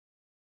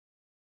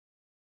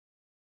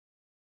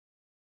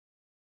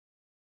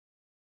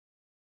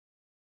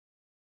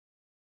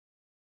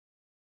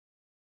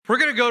We're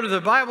going to go to the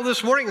Bible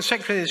this morning in 2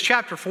 Corinthians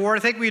chapter 4. I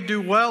think we'd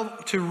do well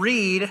to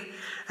read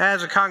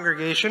as a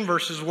congregation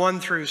verses 1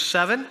 through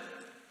 7.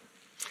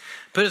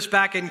 Put us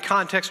back in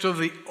context of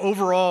the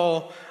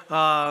overall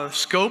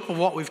scope of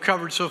what we've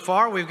covered so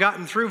far. We've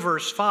gotten through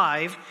verse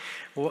 5,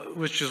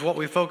 which is what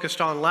we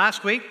focused on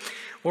last week.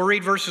 We'll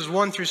read verses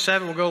 1 through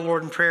 7. We'll go to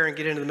Lord in prayer and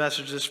get into the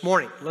message this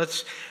morning.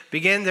 Let's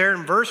begin there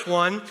in verse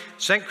 1,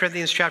 2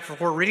 Corinthians chapter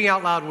 4, reading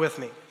out loud with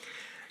me.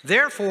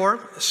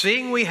 Therefore,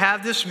 seeing we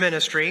have this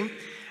ministry,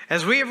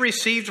 as we have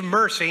received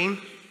mercy,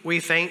 we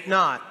faint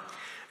not,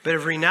 but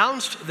have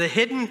renounced the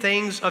hidden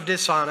things of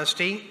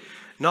dishonesty,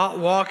 not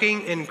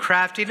walking in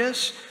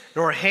craftiness,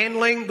 nor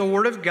handling the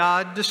word of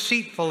God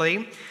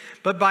deceitfully,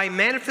 but by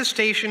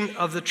manifestation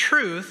of the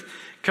truth,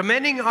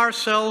 commending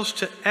ourselves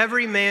to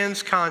every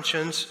man's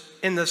conscience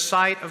in the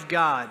sight of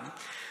God.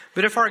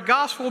 But if our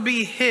gospel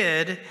be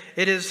hid,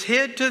 it is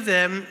hid to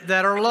them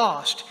that are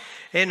lost,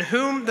 in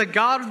whom the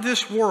God of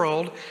this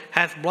world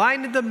hath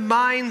blinded the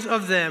minds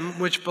of them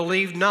which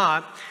believe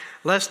not,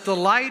 lest the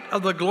light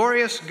of the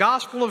glorious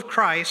gospel of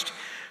Christ,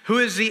 who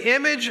is the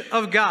image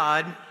of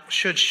God,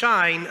 should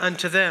shine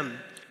unto them.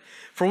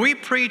 For we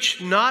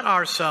preach not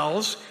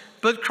ourselves,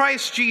 but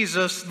Christ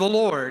Jesus the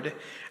Lord,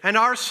 and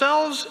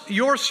ourselves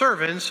your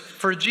servants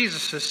for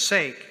Jesus'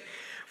 sake.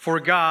 For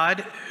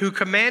God, who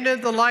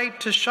commanded the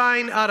light to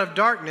shine out of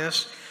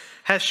darkness,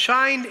 has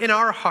shined in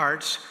our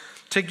hearts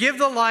to give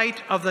the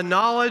light of the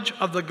knowledge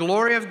of the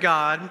glory of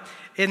God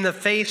in the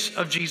face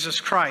of Jesus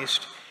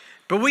Christ.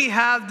 But we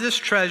have this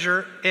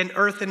treasure in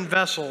earthen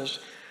vessels,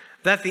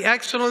 that the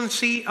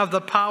excellency of the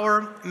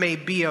power may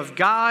be of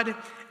God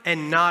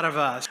and not of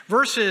us.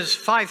 Verses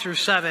 5 through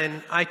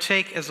 7 I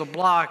take as a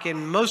block.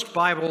 In most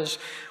Bibles,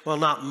 well,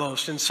 not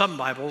most, in some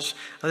Bibles,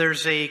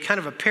 there's a kind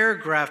of a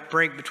paragraph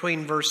break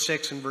between verse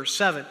 6 and verse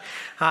 7.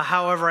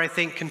 However, I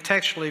think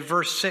contextually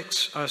verse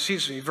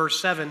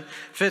 7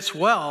 fits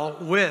well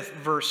with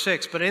verse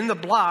 6. But in the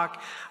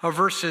block of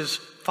verses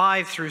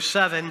 5 through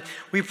 7,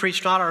 we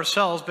preach not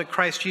ourselves, but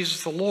Christ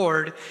Jesus the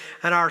Lord,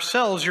 and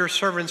ourselves your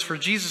servants for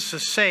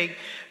Jesus' sake.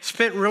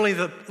 Spent really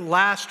the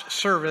last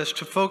service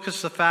to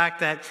focus the fact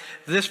that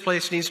this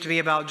place needs to be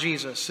about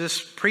Jesus.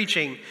 This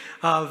preaching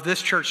of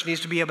this church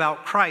needs to be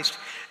about Christ.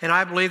 And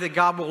I believe that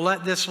God will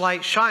let this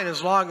light shine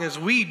as long as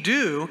we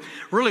do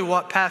really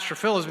what Pastor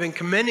Phil has been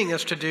commending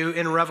us to do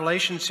in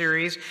Revelation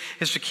series,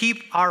 is to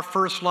keep our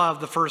first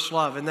love the first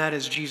love, and that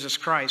is Jesus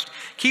Christ.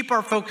 Keep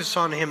our focus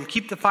on Him.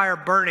 Keep the fire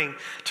burning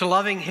to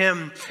loving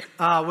Him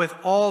with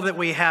all that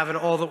we have and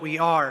all that we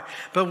are.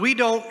 But we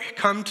don't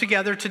come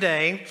together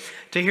today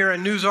to hear a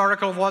news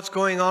article of what's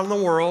going on in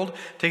the world,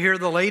 to hear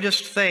the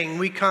latest thing.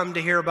 We come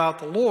to hear about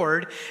the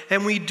Lord.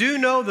 And we do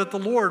know that the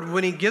Lord,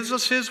 when He gives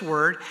us His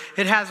word,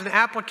 it has an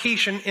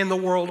application in the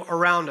world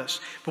around us.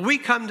 But we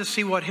come to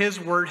see what His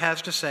word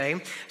has to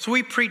say. So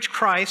we preach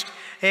Christ,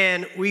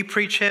 and we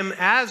preach Him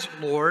as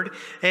Lord,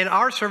 and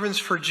our servants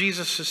for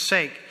Jesus'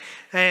 sake.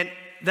 And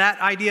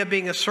that idea of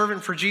being a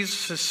servant for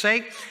Jesus'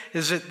 sake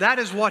is that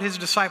is what His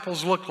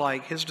disciples look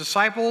like. His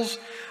disciples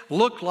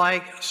look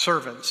like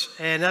servants.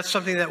 And that's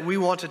something that we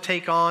want to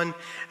take on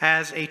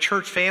as a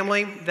church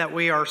family, that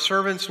we are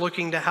servants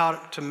looking to how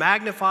to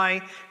magnify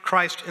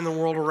Christ in the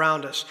world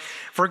around us.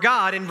 For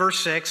God, in verse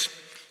 6,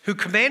 who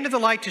commanded the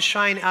light to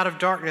shine out of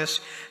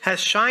darkness,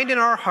 has shined in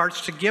our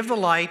hearts to give the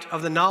light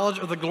of the knowledge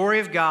of the glory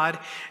of God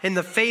in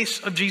the face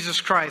of Jesus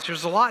Christ.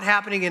 There's a lot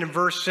happening in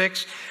verse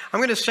 6. I'm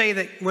going to say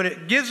that when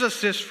it gives us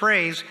this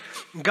phrase,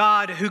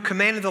 God who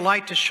commanded the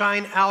light to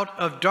shine out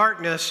of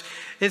darkness,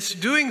 it's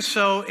doing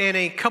so in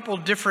a couple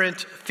different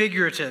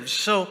figuratives.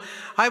 So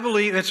I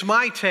believe, it's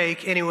my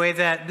take anyway,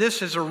 that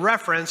this is a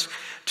reference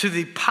to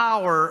the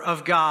power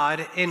of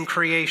God in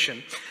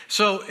creation.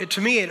 So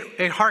to me,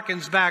 it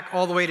harkens back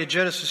all the way to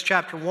Genesis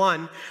chapter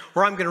 1,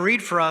 where I'm going to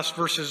read for us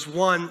verses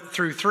 1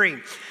 through 3.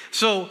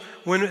 So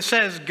when it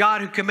says,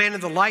 God who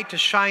commanded the light to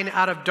shine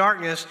out of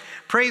darkness,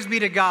 praise be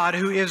to God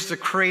who is the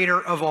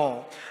creator of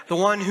all, the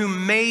one who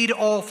made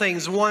all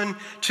things, the one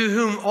to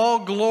whom all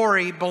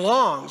glory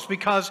belongs,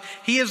 because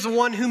He is the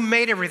one who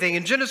made everything.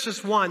 In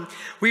Genesis 1,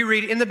 we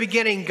read, in the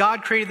beginning,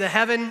 God created the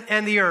heaven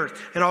and the earth.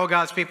 And all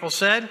God's people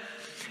said,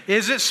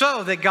 is it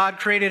so that God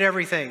created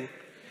everything?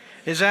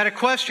 Is that a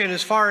question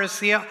as far as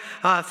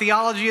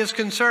theology is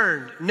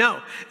concerned?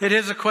 No, it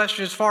is a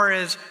question as far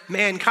as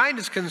mankind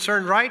is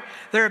concerned, right?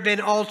 There have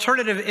been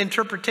alternative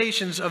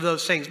interpretations of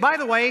those things. By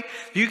the way,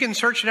 you can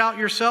search it out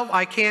yourself.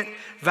 I can't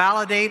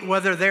validate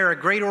whether they're a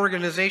great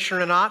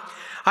organization or not.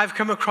 I've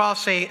come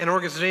across an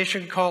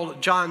organization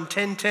called John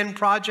 10:10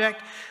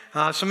 Project.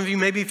 Some of you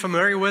may be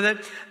familiar with it.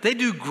 They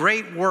do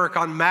great work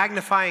on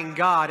magnifying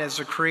God as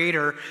a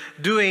creator,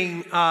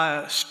 doing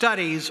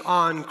studies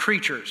on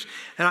creatures.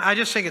 And I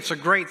just think it's a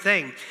great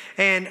thing.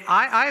 And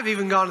I've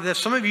even gone to this.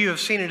 Some of you have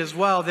seen it as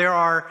well. There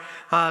are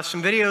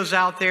some videos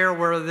out there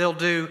where they'll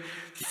do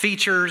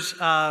features.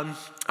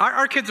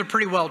 Our kids are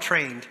pretty well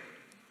trained.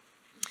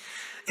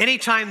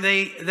 Anytime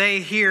they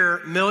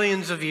hear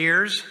millions of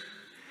years,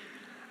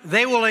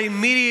 they will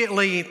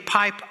immediately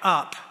pipe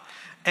up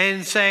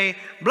and say,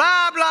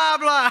 blah, blah,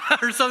 blah,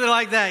 or something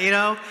like that,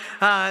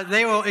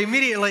 they will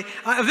immediately.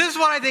 This is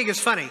what I think is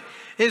funny,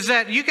 is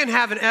that you can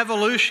have an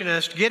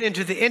evolutionist get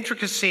into the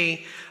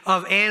intricacy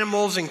of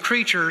animals and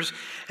creatures,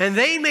 and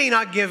they may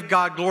not give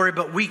God glory,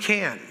 but we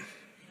can.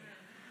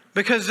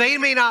 Because they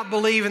may not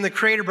believe in the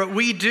Creator, but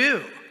we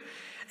do.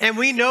 And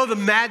we know the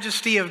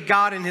majesty of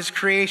God in His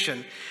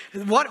creation.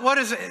 What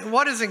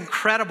is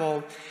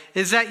incredible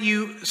is that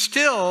you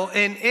still,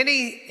 in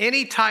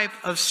any type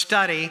of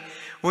study,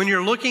 when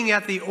you're looking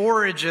at the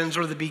origins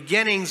or the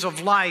beginnings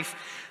of life,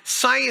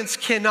 science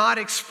cannot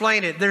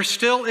explain it. There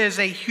still is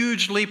a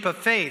huge leap of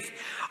faith.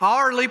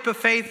 Our leap of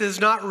faith is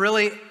not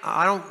really,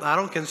 I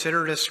don't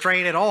consider it a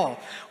strain at all.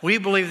 We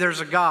believe there's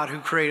a God who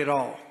created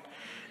all.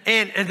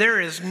 And there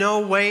is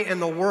no way in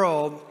the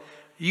world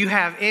you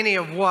have any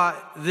of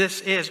what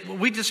this is.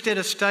 We just did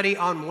a study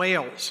on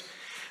whales.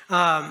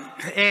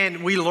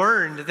 And we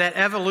learned that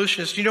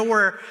evolutionists, do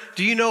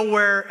you know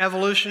where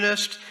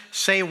evolutionists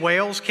say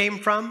whales came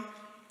from?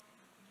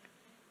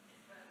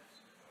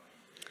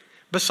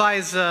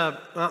 Besides,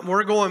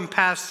 we're going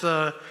past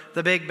the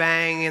Big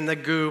Bang and the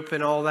goop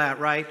and all that,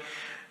 right?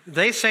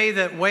 They say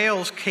that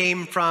whales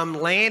came from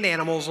land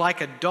animals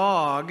like a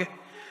dog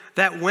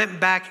that went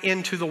back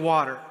into the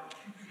water.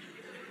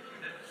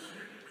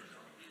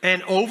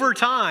 And over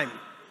time,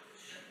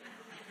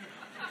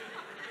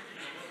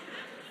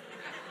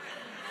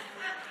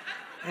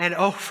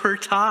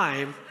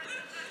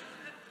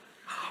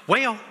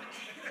 whale.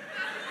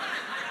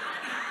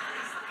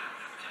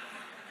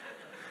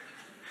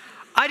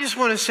 I just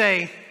want to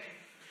say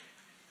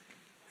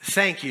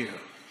thank you.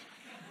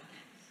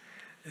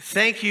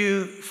 Thank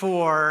you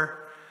for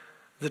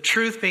the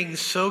truth being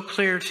so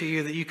clear to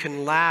you that you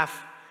can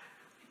laugh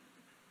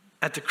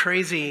at the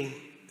crazy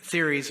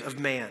theories of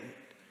man.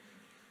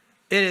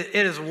 It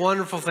is a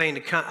wonderful thing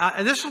to come.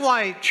 And this is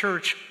why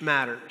church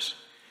matters.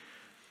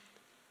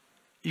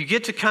 You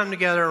get to come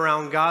together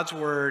around God's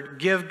word,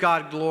 give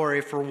God glory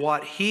for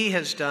what He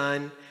has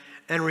done,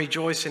 and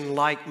rejoice in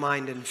like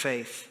mind and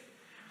faith.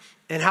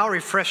 And how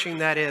refreshing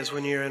that is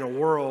when you're in a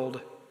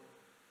world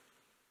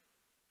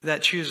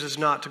that chooses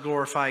not to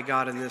glorify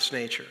God in this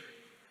nature.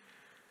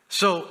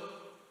 So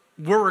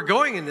where we're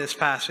going in this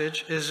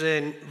passage is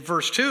in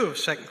verse 2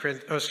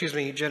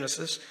 of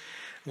Genesis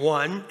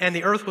 1. And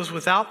the earth was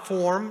without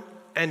form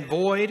and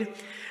void,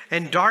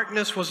 and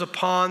darkness was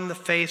upon the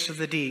face of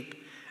the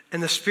deep.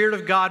 And the Spirit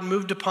of God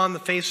moved upon the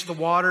face of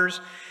the waters.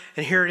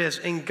 And here it is.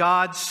 And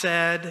God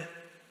said,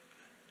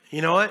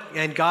 you know what?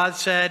 And God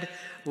said,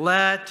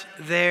 let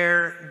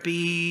there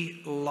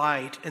be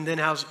light. And then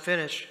how's it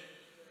finish?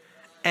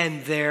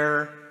 And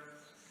there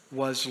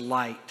was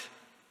light.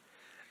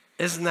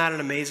 Isn't that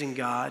an amazing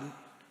God?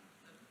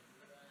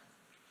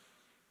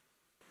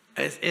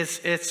 It's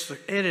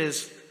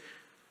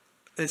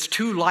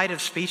too light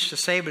of speech to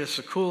say, but it's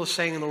the coolest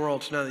thing in the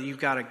world to know that you've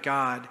got a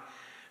God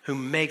who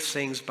makes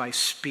things by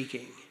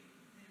speaking.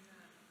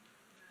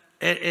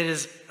 It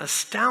is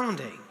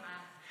astounding.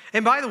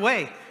 And by the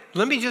way,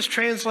 let me just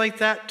translate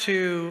that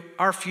to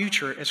our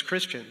future as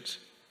Christians.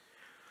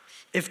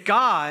 If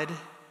God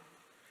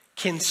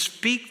can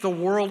speak the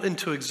world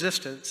into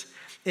existence,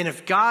 and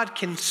if God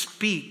can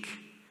speak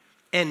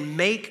and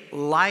make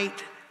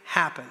light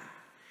happen,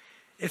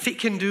 if He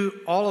can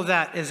do all of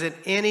that, is it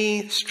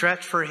any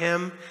stretch for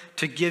Him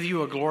to give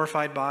you a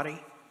glorified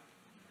body?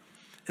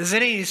 Is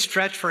it any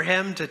stretch for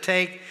Him to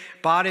take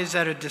bodies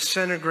that are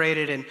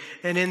disintegrated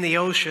and in the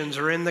oceans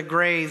or in the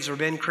graves or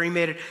been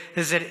cremated?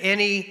 Is it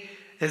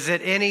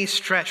any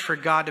stretch for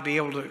God to be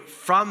able to,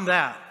 from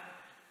that,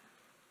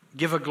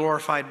 give a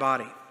glorified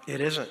body?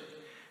 It isn't.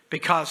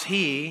 Because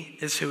He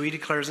is who He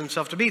declares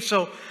Himself to be.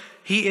 So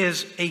He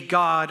is a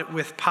God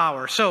with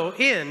power. So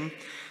in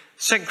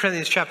 2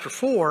 Corinthians chapter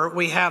 4,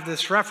 we have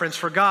this reference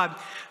for God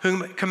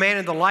who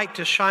commanded the light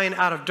to shine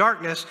out of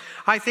darkness.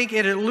 I think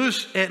it at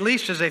least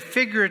is a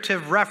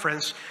figurative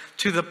reference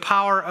to the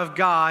power of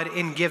God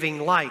in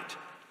giving light.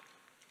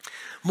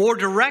 More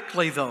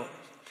directly, though,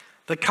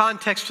 the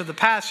context of the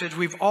passage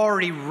we've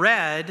already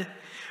read,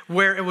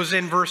 where it was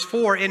in verse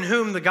 4, in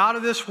whom the God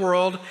of this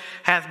world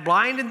hath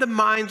blinded the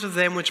minds of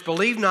them which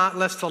believe not,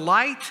 lest the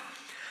light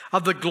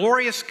of the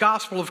glorious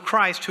gospel of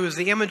Christ, who is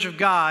the image of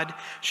God,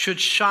 should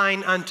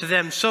shine unto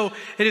them. So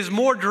it is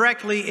more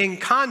directly in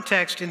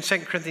context in 2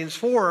 Corinthians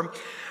 4,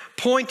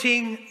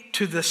 pointing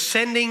to the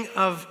sending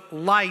of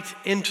light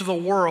into the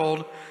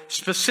world,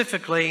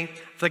 specifically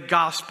the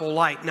gospel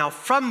light. Now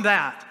from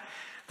that,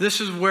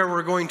 this is where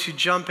we're going to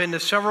jump into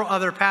several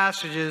other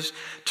passages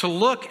to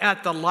look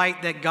at the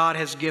light that God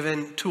has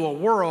given to a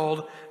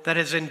world that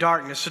is in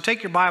darkness. So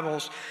take your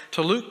Bibles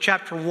to Luke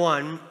chapter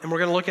 1, and we're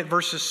going to look at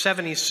verses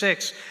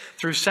 76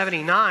 through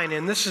 79.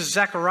 And this is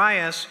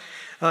Zechariah's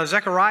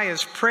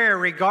prayer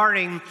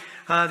regarding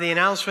the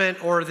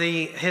announcement or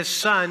his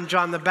son,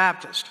 John the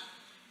Baptist.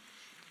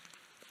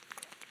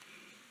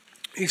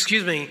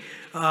 Giving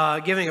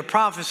a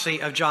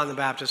prophecy of John the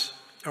Baptist.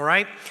 All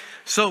right?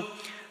 So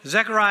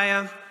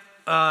Zechariah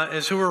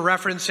is who we're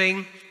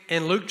referencing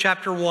in Luke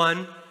chapter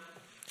 1,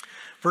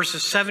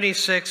 verses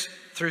 76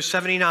 through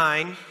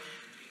 79.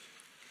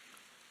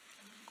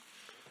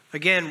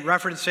 Again,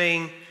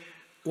 referencing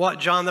what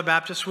John the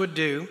Baptist would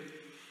do.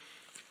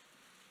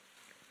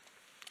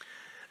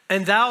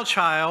 And thou,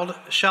 child,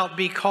 shalt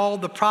be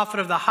called the prophet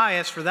of the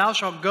highest, for thou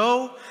shalt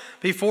go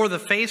before the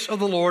face of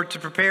the Lord to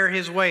prepare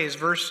his ways.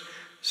 Verse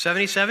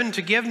 77,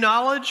 to give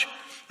knowledge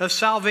of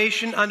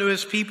salvation unto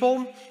his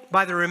people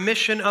by the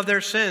remission of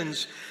their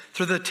sins,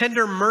 through the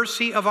tender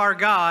mercy of our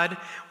God,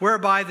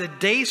 whereby the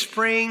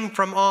dayspring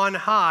from on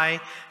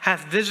high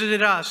hath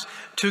visited us,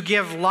 to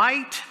give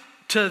light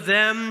to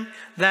them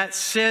that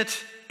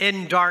sit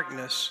in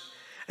darkness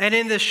and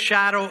in the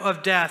shadow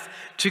of death,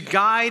 to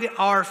guide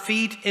our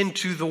feet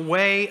into the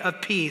way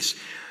of peace.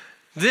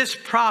 This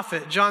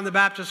prophet, John the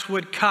Baptist,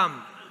 would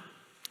come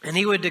and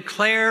he would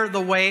declare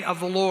the way of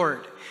the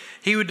Lord.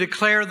 He would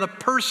declare the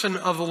person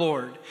of the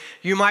Lord.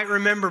 You might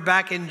remember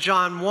back in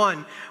John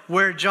 1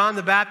 where John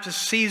the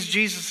Baptist sees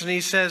Jesus and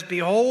he says,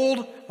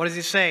 behold, what does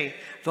he say?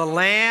 The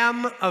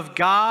Lamb of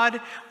God,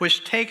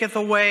 which taketh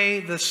away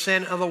the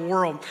sin of the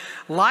world.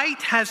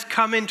 Light has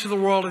come into the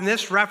world. In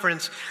this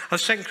reference of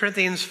 2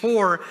 Corinthians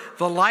 4,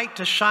 the light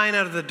to shine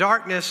out of the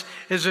darkness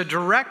is a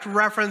direct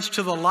reference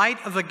to the light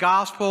of the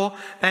gospel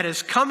that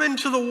has come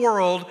into the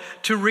world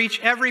to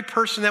reach every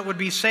person that would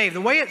be saved.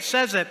 The way it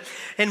says it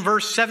in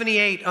verse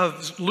 78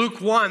 of Luke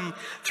 1,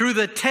 through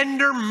the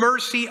tender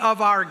mercy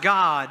of our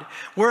God,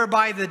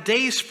 whereby the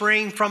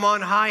dayspring from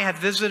on high hath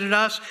visited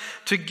us,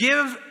 to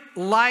give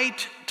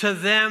light to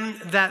them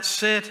that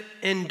sit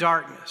in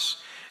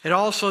darkness. It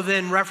also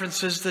then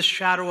references the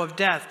shadow of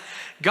death.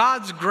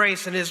 God's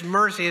grace and his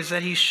mercy is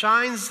that he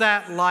shines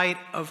that light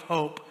of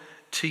hope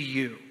to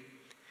you.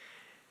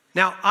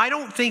 Now, I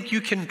don't think you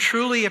can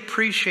truly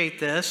appreciate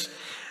this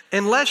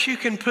unless you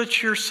can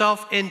put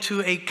yourself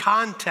into a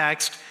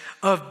context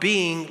of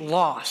being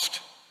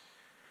lost.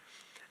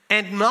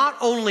 And not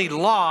only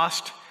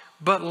lost,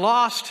 but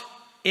lost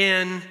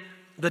in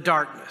the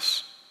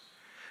darkness.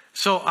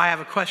 So I have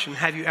a question.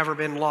 Have you ever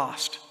been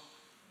lost?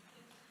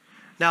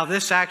 Now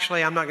this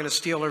actually, I'm not going to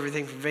steal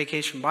everything from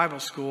Vacation Bible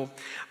School,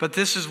 but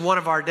this is one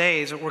of our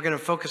days that we're going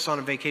to focus on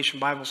in Vacation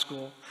Bible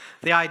School.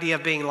 The idea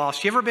of being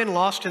lost. You ever been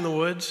lost in the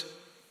woods?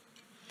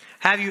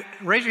 Have you?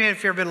 Raise your hand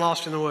if you've ever been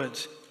lost in the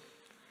woods.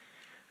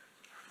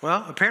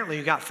 Well, apparently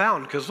you got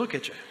found because look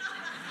at you.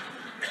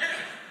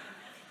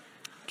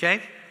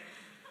 Okay?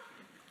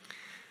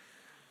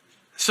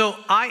 So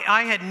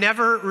I had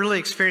never really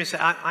experienced it.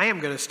 I am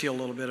going to steal a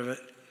little bit of it.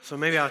 So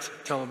maybe I'll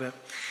tell a bit.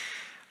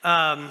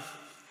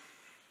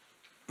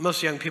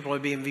 Most young people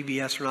would be in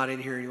VBS are not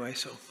in here anyway.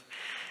 So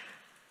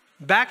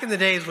back in the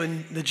days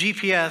when the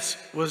GPS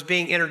was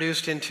being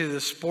introduced into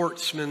the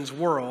sportsman's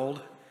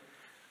world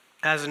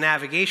as a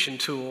navigation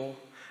tool,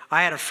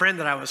 I had a friend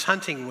that I was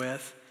hunting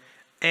with,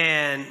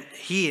 and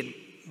he had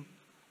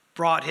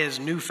brought his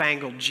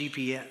newfangled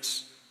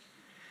GPS.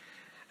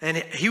 And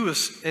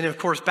and of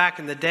course, back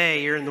in the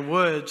day, you're in the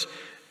woods,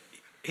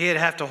 he'd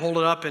have to hold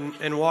it up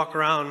and walk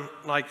around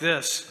like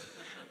this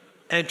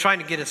and trying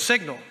to get a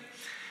signal.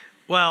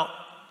 Well,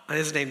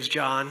 his name's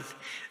John.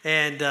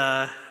 And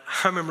I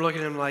remember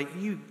looking at him like,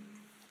 you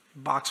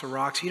box of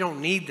rocks, you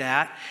don't need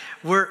that.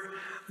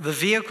 The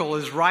vehicle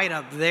is right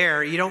up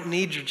there. You don't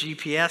need your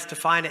GPS to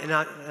find it.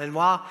 And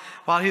while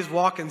he was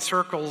walking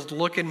circles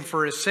looking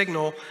for his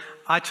signal,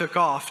 I took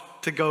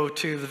off to go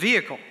to the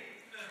vehicle.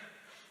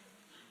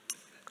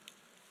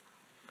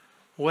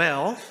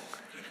 Well,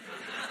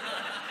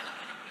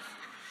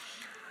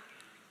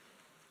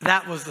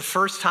 that was the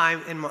first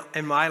time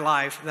in my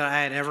life that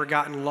I had ever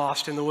gotten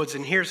lost in the woods.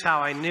 And here's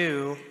how I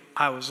knew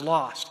I was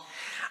lost.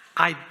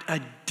 I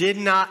did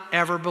not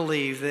ever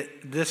believe that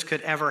this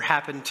could ever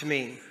happen to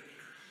me.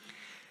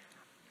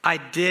 I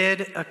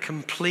did a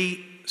complete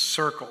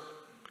circle.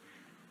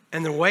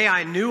 And the way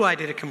I knew I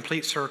did a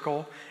complete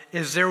circle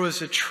is there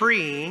was a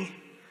tree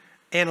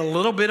and a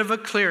little bit of a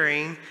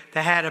clearing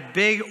that had a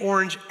big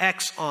orange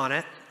X on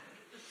it.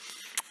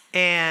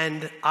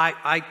 And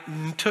I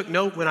took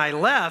note when I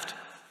left,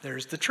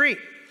 there's the tree.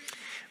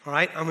 All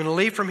right, I'm going to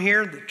leave from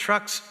here. The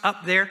truck's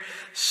up there.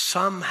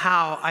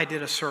 Somehow I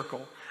did a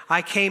circle.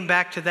 I came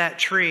back to that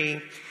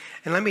tree,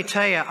 and let me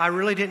tell you, I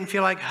really didn't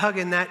feel like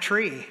hugging that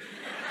tree.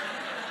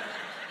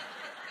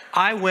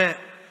 I went,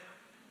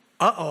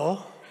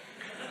 uh-oh.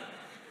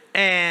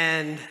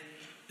 And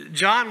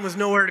John was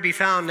nowhere to be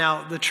found.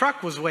 Now, the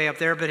truck was way up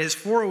there, but his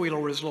four-wheeler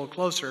was a little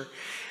closer.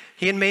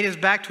 He had made his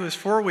back to his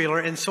four-wheeler,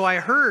 and so I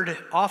heard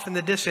off in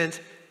the distance,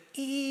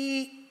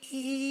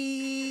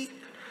 ee,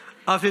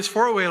 of his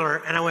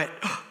four-wheeler, and I went,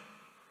 oh,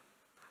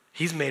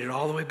 he's made it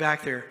all the way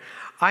back there.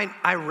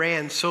 I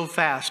ran so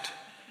fast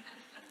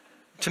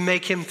to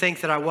make him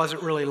think that I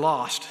wasn't really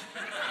lost.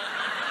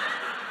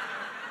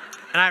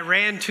 And I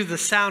ran to the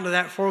sound of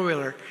that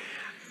four-wheeler.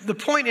 The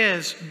point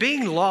is,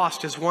 being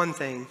lost is one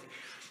thing,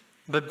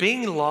 but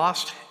being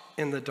lost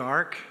in the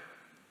dark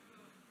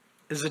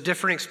is a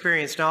different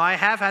experience. Now, I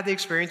have had the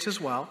experience as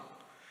well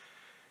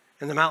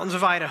in the mountains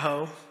of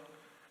Idaho,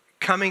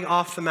 coming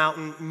off the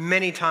mountain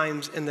many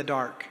times in the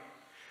dark.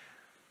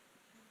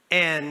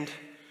 And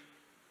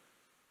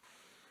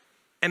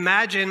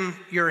Imagine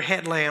your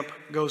headlamp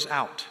goes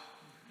out.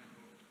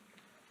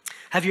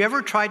 Have you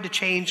ever tried to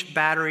change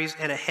batteries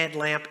in a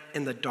headlamp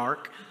in the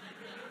dark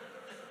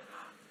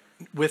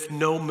with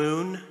no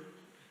moon?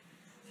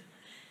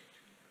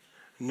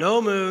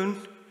 No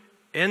moon,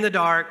 in the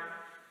dark,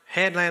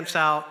 headlamps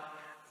out.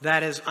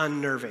 That is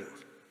unnerving.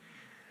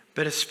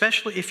 But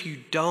especially if you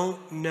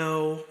don't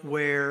know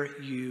where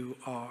you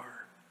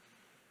are.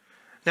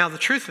 Now, the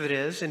truth of it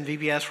is, in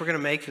VBS, we're going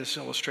to make this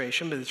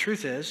illustration, but the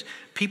truth is,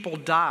 people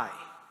die.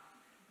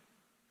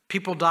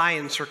 People die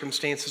in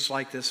circumstances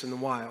like this in the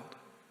wild.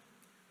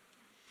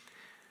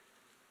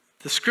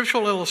 The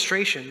scriptural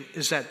illustration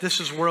is that this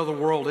is where the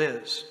world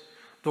is.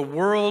 The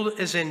world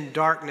is in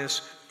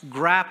darkness,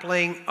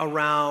 grappling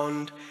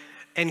around,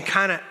 and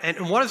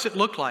what does it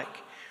look like?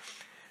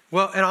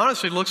 Well, it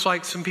honestly looks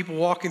like some people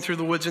walking through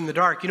the woods in the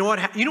dark. You know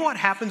what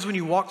happens when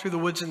you walk through the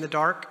woods in the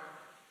dark?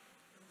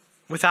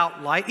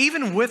 Without light,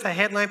 even with a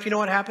headlamp, you know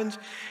what happens?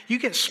 You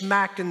get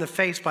smacked in the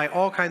face by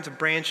all kinds of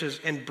branches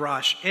and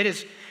brush. It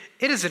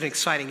is an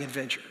exciting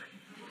adventure.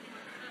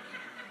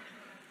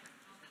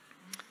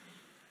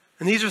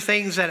 And these are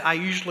things that I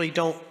usually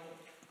don't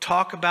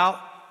talk about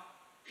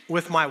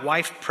with my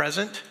wife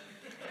present.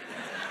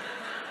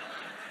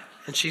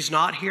 And she's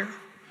not here.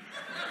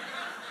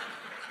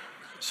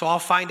 So I'll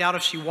find out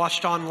if she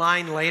watched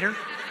online later.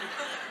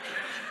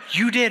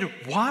 You did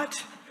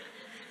what?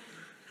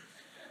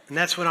 And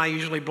that's when I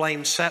usually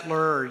blame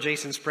Settler or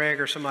Jason Sprague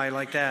or somebody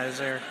like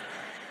that.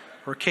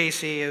 Or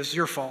Casey, is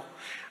your fault.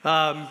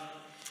 The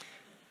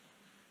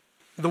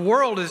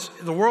world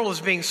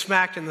is being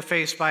smacked in the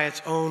face by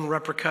its own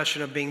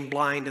repercussion of being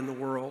blind in the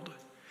world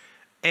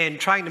and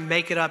trying to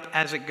make it up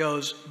as it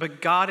goes.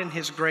 But God in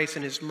his grace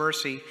and his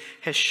mercy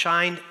has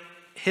shined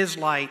his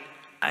light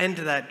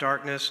into that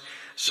darkness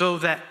so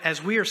that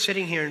as we are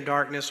sitting here in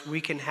darkness,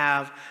 we can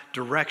have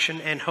direction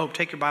and hope.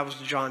 Take your Bibles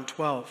to John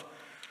 12.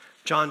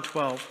 John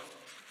 12.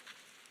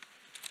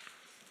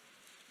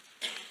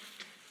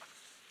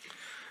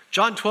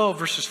 John 12,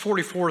 verses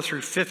 44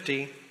 through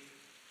 50.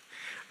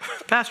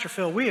 Pastor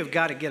Phil, we have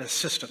got to get a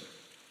system.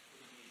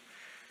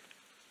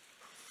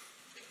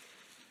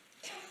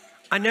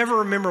 I never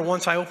remember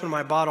once I opened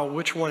my bottle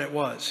which one it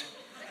was.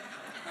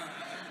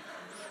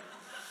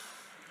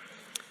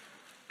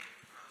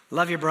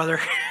 Love you, brother.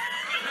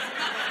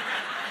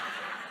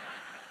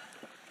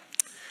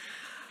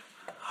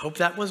 Hope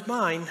that was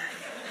mine.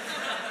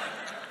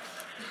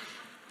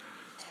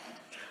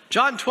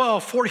 John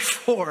 12,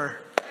 44.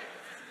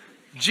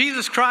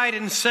 Jesus cried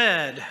and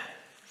said,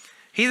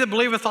 "He that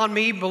believeth on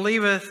me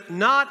believeth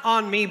not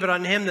on me, but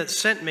on him that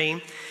sent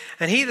me.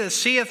 And he that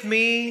seeth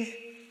me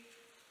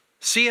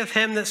seeth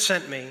him that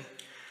sent me.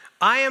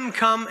 I am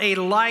come a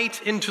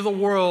light into the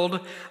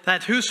world,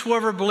 that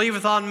whosoever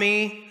believeth on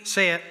me,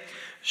 say it,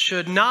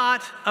 should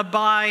not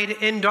abide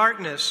in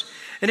darkness.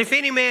 And if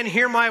any man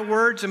hear my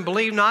words and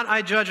believe not,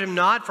 I judge him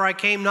not, for I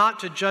came not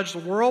to judge the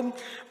world,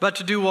 but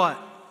to do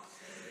what?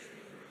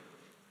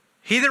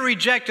 He that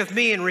rejecteth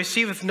me and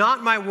receiveth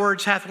not my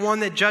words hath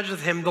one that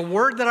judgeth him. The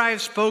word that I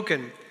have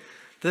spoken,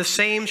 the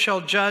same shall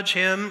judge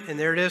him." And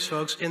there it is,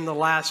 folks, in the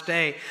last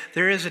day.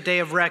 There is a day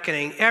of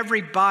reckoning.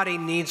 Everybody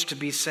needs to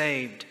be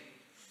saved.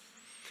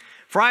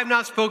 "For I have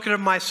not spoken of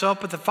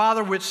myself, but the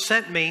Father which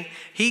sent me,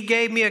 he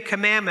gave me a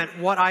commandment,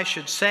 what I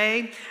should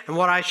say and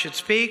what I should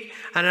speak.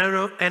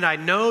 And I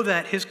know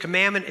that his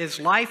commandment is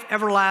life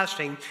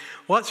everlasting.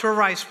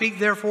 Whatsoever I speak,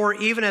 therefore,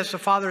 even as the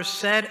Father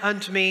said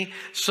unto me,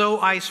 so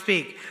I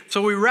speak."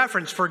 So we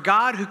reference, for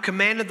God who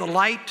commanded the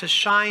light to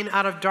shine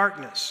out of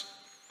darkness.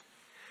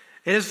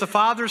 It is the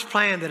Father's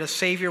plan that a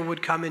Savior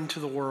would come into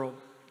the world.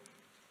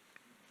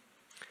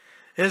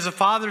 It is the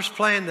Father's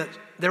plan that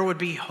there would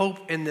be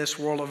hope in this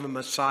world of a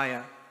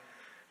Messiah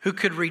who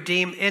could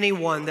redeem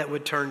anyone that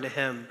would turn to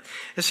him.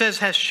 It says,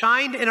 has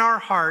shined in our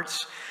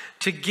hearts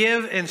to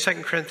give, in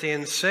 2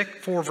 Corinthians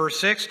 4 verse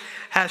 6,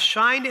 has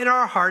shined in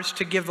our hearts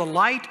to give the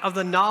light of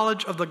the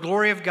knowledge of the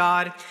glory of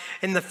God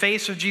in the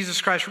face of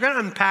Jesus Christ. We're going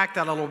to unpack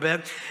that a little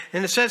bit.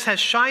 And it says, has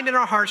shined in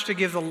our hearts to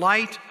give the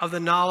light of the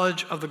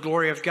knowledge of the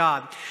glory of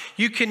God.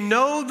 You can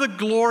know the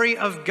glory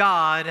of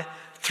God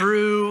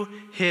through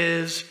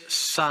his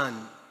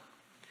Son.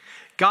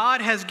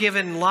 God has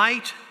given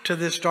light to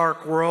this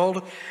dark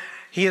world.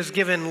 He has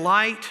given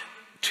light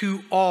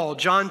to all.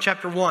 John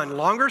chapter 1,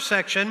 longer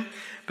section,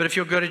 but if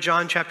you'll go to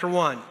John chapter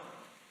 1.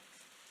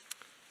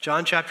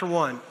 John chapter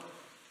 1.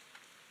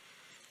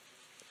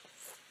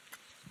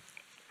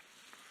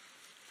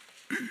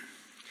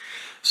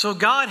 So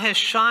God has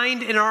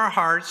shined in our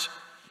hearts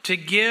to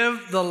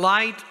give the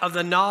light of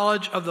the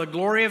knowledge of the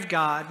glory of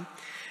God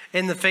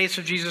in the face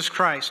of Jesus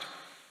Christ.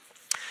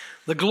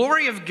 The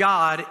glory of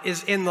God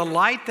is in the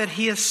light that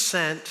he has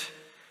sent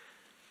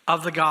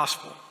of the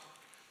gospel.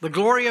 The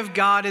glory of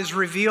God is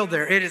revealed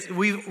there.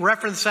 We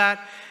reference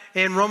that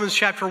in Romans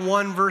chapter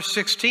 1, verse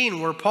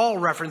 16, where Paul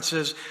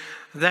references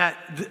that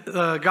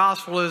the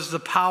gospel is the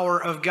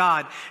power of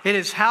God. It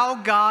is how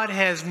God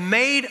has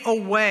made a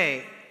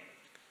way.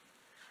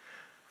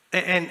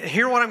 And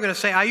hear what I'm going to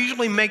say. I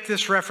usually make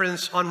this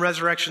reference on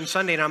Resurrection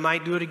Sunday, and I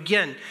might do it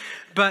again.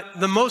 But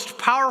the most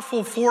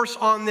powerful force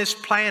on this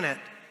planet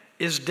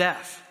is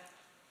death.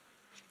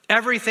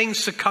 Everything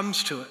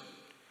succumbs to it.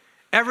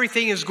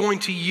 Everything is going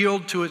to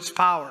yield to its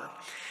power.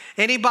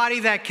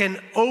 Anybody that can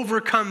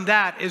overcome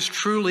that is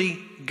truly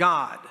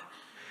God.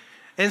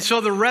 And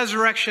so the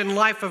resurrection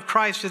life of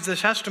Christ is the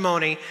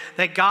testimony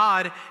that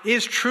God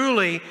is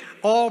truly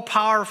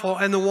all-powerful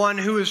and the one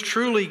who is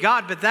truly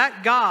God. But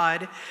that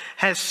God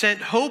has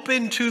sent hope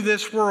into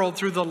this world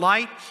through the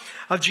light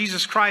of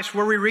Jesus Christ,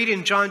 where we read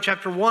in John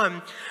chapter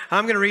 1.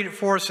 I'm going to read it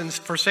for us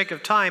for sake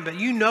of time, but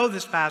you know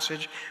this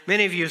passage.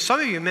 Many of you, some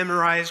of you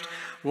memorized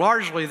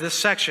largely this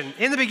section.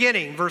 In the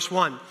beginning, verse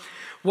 1,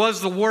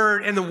 was the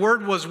Word, and the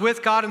Word was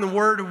with God, and the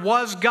Word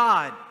was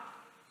God.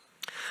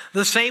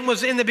 The same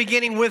was in the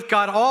beginning with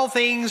God. All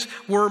things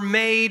were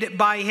made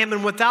by him,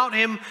 and without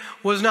him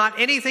was not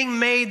anything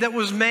made that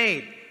was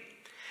made.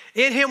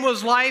 In him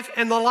was life,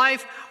 and the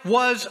life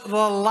was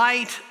the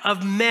light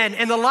of men.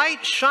 And the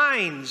light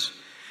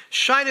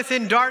shineth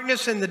in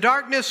darkness, and the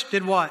darkness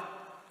did what?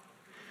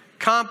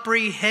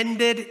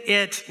 Comprehended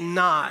it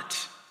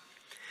not.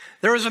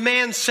 There was a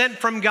man sent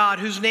from God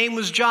whose name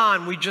was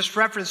John. We just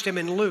referenced him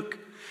in Luke.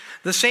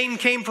 The same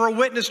came for a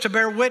witness to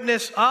bear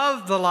witness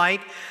of the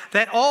light,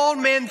 that all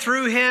men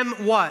through him,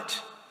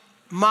 what?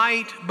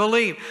 Might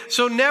believe.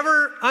 So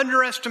never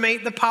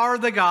underestimate the power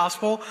of the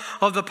gospel,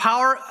 of the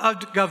power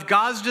of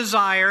God's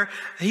desire.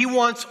 He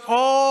wants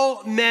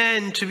all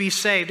men to be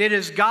saved. It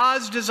is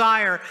God's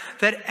desire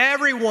that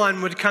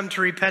everyone would come to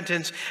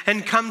repentance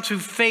and come to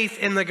faith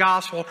in the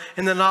gospel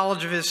and the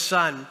knowledge of his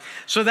Son.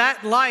 So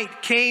that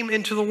light came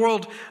into the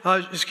world,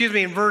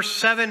 in verse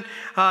 7,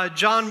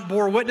 John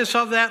bore witness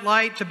of that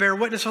light, to bear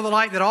witness of the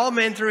light, that all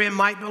men through him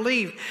might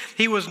believe.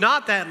 He was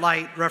not that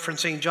light,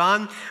 referencing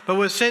John, but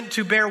was sent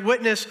to bear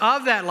witness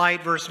of that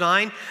light, verse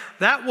 9.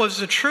 That was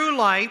the true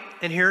light,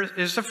 and here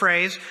is the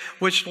phrase,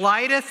 which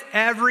lighteth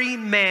every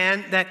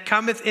man that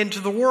cometh into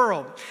the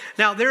world.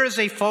 Now, there is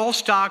a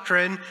false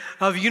doctrine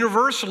of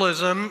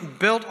universalism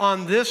built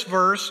on this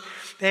verse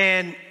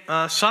and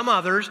some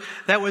others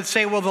that would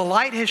say, well, the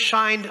light has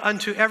shined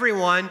unto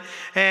everyone,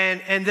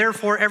 and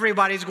therefore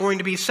everybody's going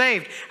to be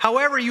saved.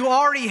 However, you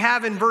already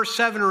have in verse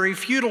 7 a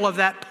refutal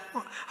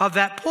of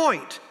that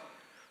point.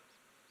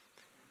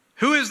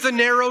 Who is the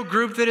narrow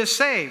group that is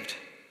saved?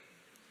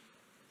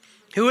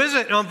 Who is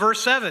it on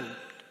verse 7?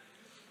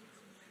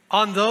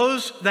 On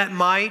those that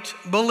might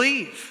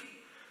believe.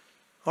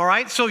 All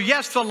right, so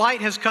yes, the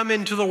light has come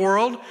into the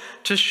world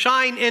to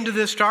shine into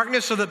this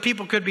darkness so that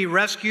people could be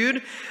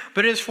rescued,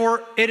 but it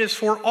is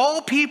for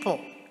all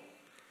people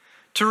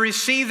to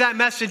receive that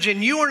message,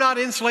 and you are not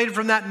insulated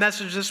from that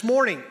message this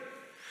morning.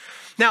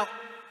 Now,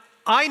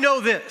 I know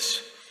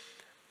this.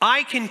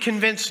 I can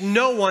convince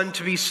no one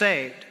to be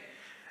saved.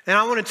 And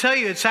I want to tell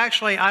you, it's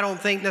actually, I don't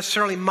think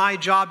necessarily my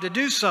job to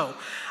do so.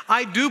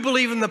 I do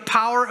believe in the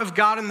power of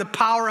God and the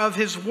power of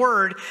his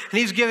word. And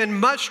he's given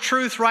much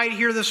truth right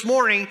here this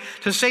morning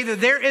to say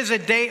that there is a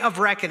day of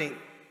reckoning.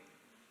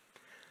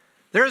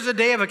 There is a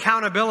day of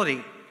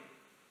accountability.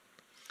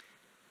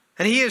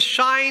 And he has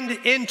shined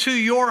into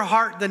your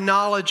heart the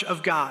knowledge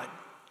of God.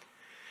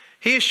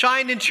 He has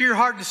shined into your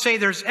heart to say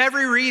there's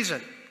every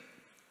reason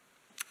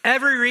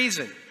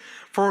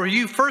for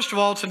you, first of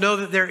all, to know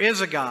that there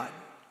is a God.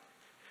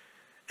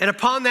 And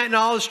upon that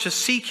knowledge to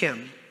seek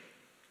him.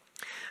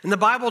 And the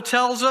Bible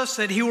tells us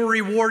that he will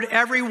reward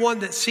everyone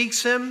that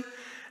seeks him.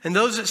 And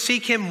those that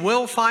seek him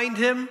will find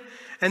him.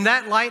 And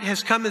that light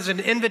has come as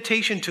an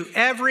invitation to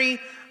every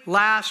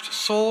last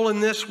soul in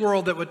this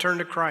world that would turn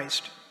to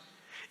Christ.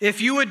 If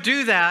you would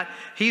do that,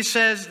 he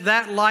says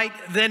that light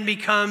then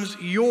becomes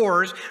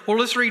yours. Well,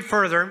 let's read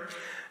further.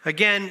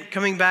 Again,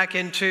 coming back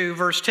into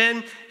verse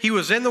 10. He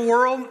was in the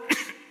world.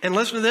 And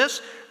listen to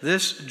this.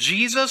 This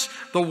Jesus,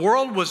 the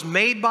world was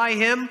made by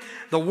him.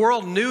 The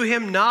world knew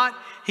him not.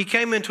 He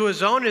came into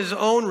his own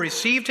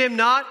received him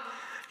not.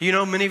 You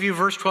know, many of you,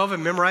 verse 12, have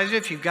memorized it.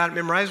 If you've got it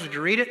memorized, would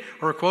you read it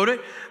or quote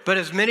it? But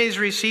as many as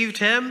received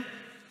him.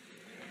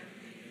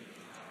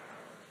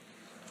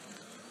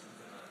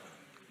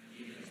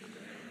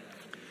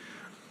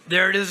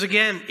 There it is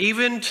again.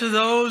 Even to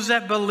those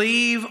that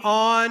believe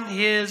on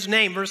his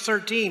name. Verse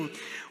 13.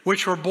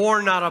 Which were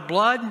born not of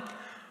blood,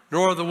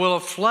 nor of the will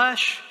of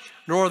flesh,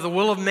 nor the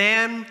will of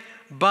man,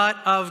 but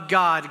of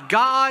God.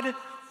 God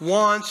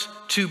wants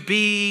to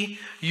be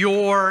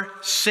your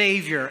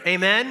Savior.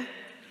 Amen?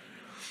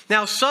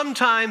 Now,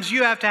 sometimes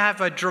you have to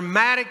have a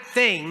dramatic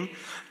thing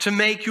to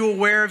make you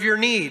aware of your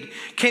need.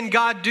 Can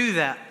God do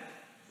that?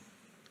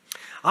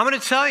 I'm going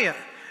to tell you,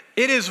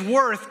 it is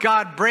worth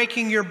God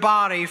breaking your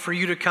body for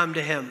you to come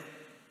to him.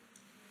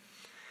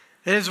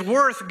 It is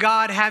worth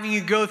God having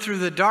you go through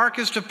the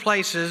darkest of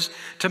places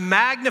to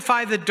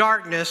magnify the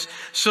darkness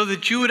so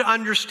that you would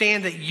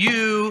understand that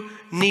you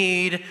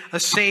need a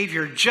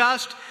Savior.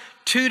 Just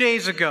 2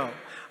 days ago,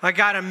 I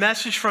got a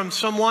message from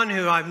someone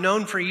who I've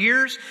known for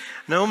years,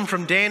 known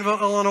from Danville,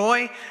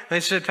 Illinois. They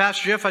said,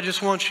 Pastor Jeff, I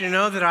just want you to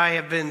know that I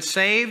have been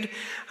saved.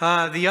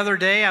 The other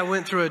day, I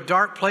went through a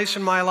dark place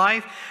in my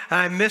life,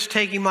 and I missed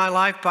taking my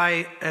life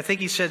by, I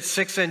think he said,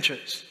 6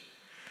 inches.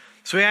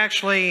 So he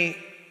actually,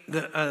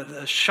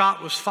 the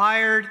shot was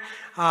fired.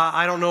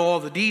 I don't know all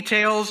the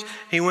details.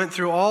 He went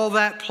through all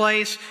that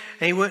place,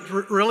 and he went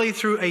really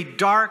through a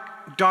dark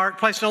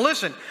place. Now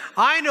listen,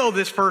 I know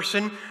this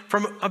person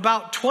from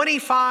about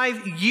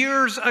 25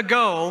 years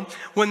ago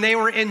when they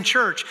were in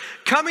church.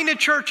 Coming to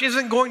church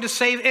isn't going to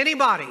save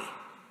anybody.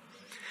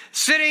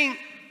 Sitting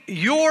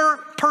your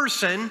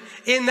person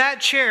in that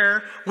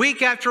chair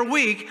week after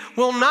week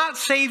will not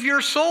save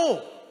your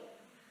soul.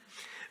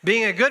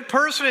 Being a good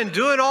person and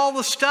doing all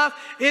the stuff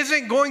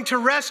isn't going to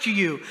rescue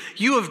you.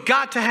 You have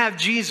got to have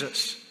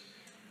Jesus.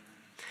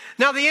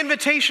 Now, the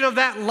invitation of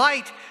that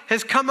light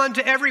has come unto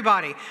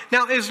everybody.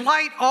 Now, is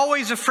light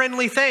always a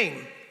friendly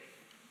thing?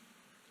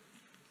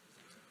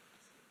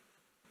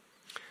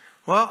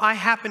 Well, I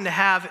happen to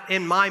have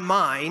in my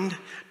mind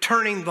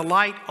turning the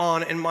light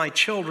on in my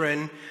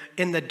children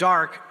in the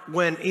dark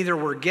when either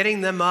we're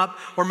getting them up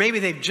or maybe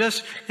they've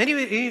just,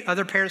 any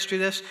other parents do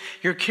this?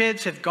 Your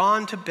kids have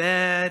gone to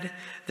bed,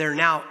 they're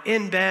now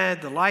in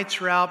bed, the lights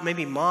are out,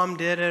 maybe mom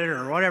did it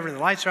or whatever, the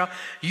lights are out.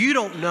 You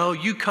don't know,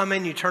 you come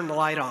in, you turn the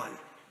light on.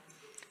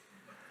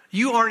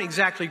 You aren't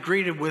exactly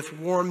greeted with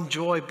warm,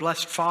 joy,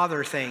 blessed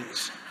Father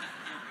things.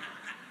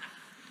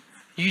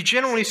 You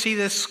generally see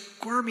this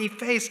squirmy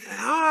face,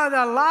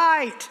 the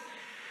light.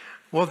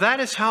 Well, that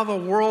is how the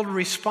world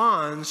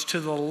responds to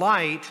the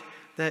light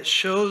that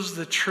shows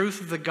the truth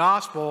of the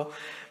gospel,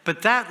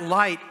 but that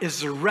light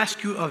is the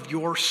rescue of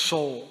your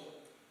soul.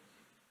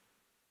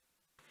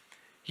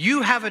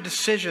 You have a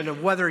decision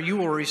of whether you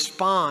will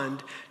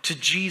respond to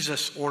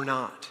Jesus or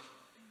not.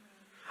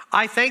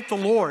 I thank the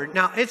Lord.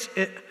 Now,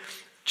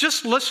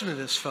 just listen to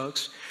this,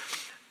 folks.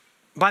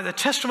 By the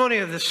testimony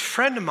of this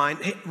friend of mine,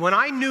 when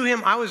I knew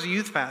him, I was a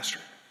youth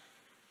pastor.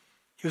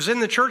 He was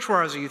in the church where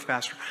I was a youth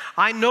pastor.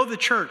 I know the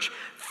church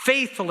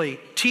faithfully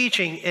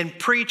teaching and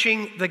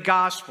preaching the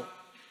gospel.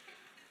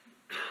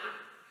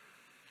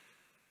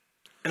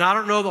 And I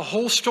don't know the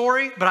whole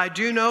story, but I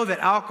do know that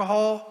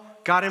alcohol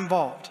got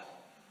involved.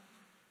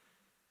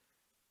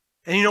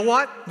 And you know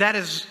what? That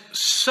is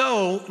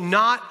so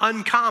not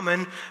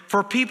uncommon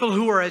for people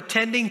who are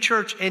attending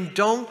church and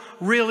don't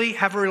really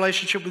have a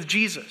relationship with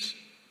Jesus.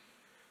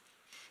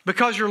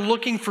 Because you're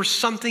looking for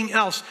something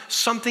else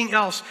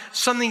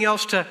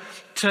to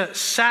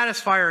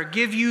satisfy or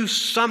give you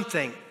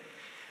something.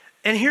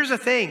 And here's the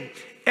thing.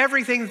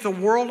 Everything that the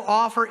world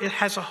offers, it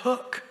has a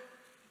hook.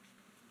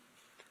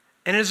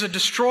 And it is a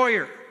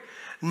destroyer.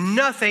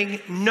 Nothing,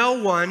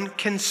 no one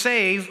can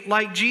save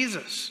like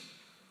Jesus.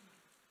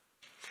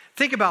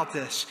 Think about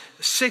this.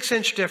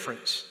 6-inch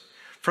difference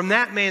from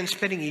that man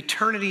spending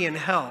eternity in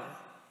hell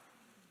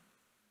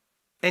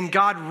and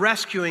God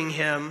rescuing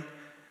him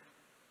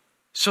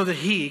so that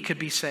he could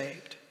be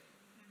saved.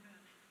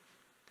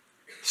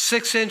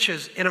 6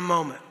 inches in a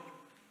moment.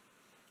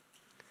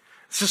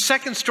 It's the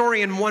second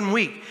story in 1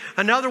 week.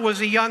 Another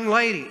was a young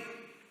lady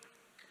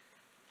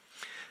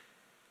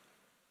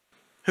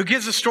who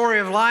gives a story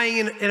of lying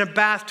in a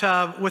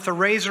bathtub with a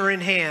razor in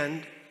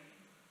hand.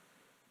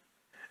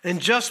 And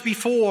just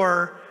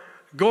before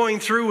going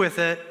through with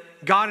it,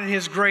 God in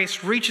His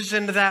grace reaches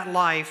into that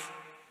life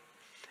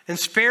and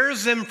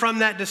spares them from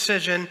that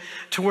decision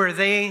to where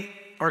they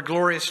are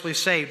gloriously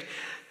saved.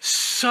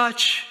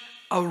 Such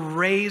a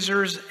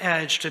razor's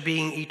edge to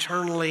being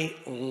eternally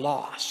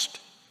lost.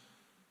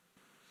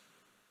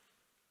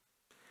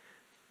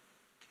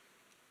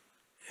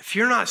 If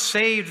you're not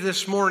saved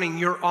this morning,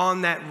 you're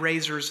on that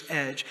razor's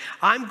edge.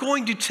 I'm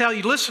going to tell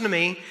you, listen to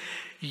me,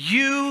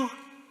 you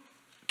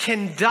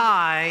can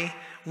die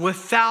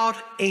without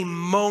a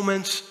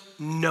moment's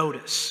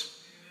notice.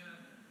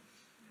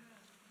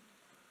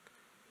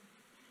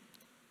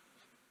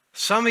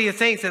 Some of you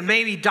think that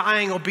maybe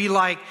dying will be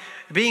like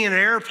being in an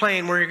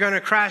airplane where you're going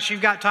to crash.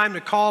 You've got time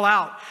to call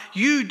out.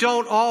 You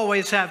don't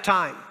always have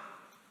time.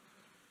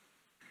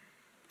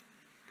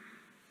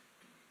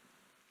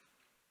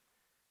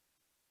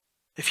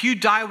 If you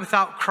die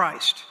without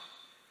Christ,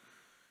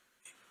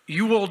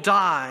 you will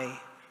die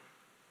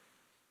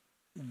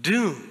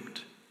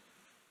doomed.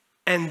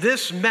 And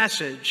this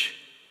message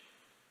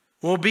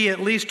will be at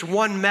least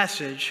one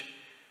message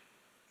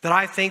that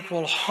I think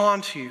will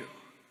haunt you,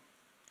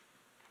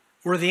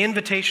 where the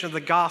invitation of the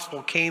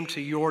gospel came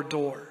to your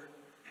door,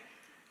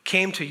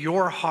 came to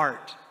your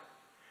heart.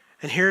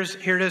 And here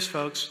it is,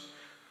 folks.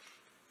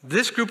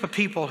 This group of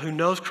people who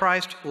knows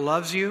Christ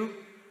loves you,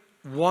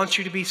 wants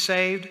you to be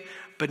saved,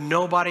 but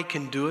nobody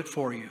can do it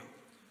for you.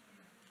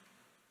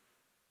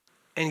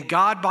 And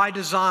God, by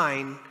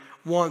design,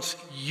 wants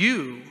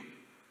you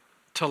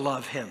to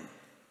love Him,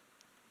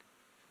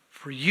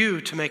 for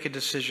you to make a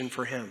decision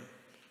for Him.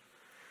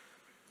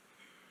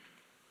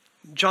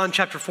 John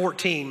chapter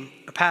 14,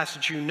 a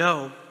passage you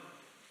know.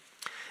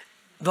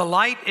 The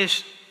light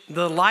is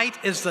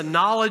the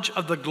knowledge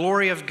of the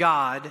glory of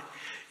God.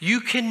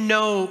 You can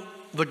know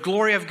the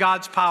glory of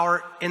God's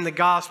power in the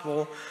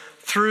gospel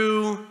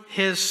through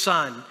His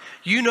Son.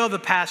 You know the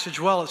passage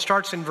well. It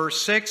starts in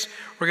verse 6.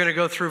 We're going to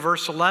go through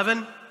verse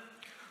 11.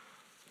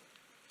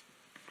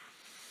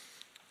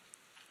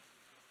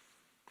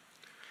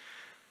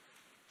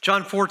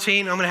 John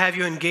 14, I'm going to have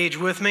you engage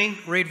with me.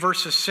 Read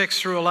verses 6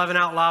 through 11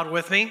 out loud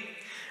with me.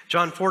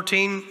 John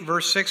 14,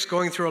 verse 6,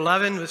 going through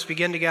 11. Let's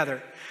begin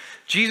together.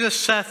 Jesus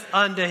saith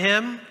unto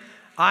him,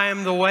 I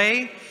am the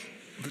way,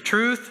 the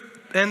truth,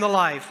 and the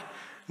life.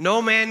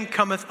 No man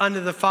cometh unto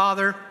the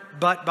Father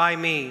but by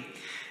me.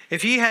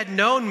 If ye had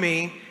known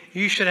me,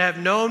 you should have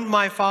known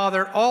my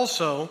Father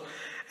also,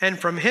 and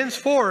from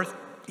henceforth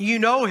you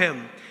know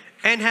him,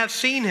 and have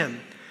seen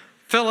him.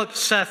 Philip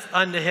saith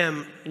unto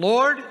him,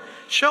 Lord,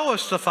 show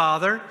us the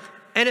Father,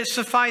 and it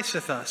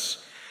sufficeth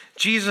us.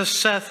 Jesus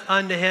saith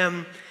unto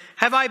him,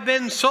 Have I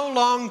been so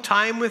long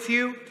time with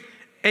you,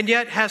 and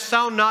yet hast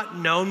thou not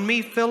known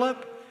me,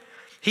 Philip?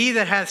 He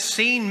that hath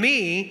seen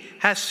me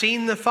hath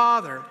seen the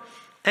Father.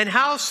 And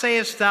how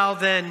sayest thou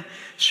then,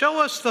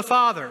 Show us the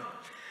Father?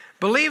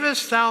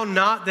 Believest thou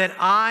not that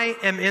I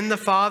am in the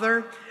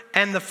Father,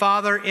 and the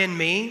Father in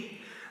me?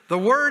 The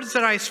words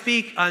that I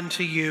speak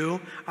unto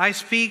you, I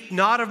speak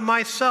not of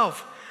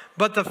myself,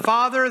 but the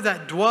Father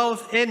that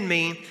dwelleth in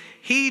me,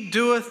 he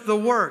doeth the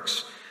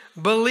works.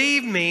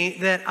 Believe me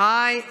that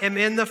I am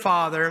in the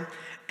Father,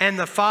 and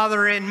the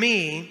Father in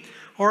me,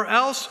 or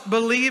else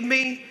believe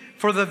me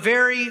for the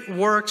very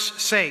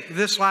works' sake.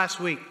 This last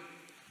week,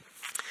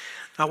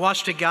 I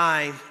watched a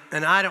guy,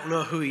 and I don't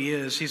know who he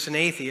is. He's an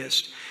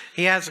atheist.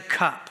 He has a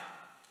cup,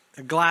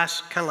 a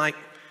glass, kind of like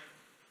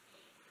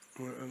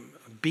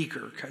a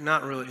beaker.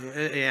 Not really,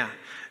 yeah.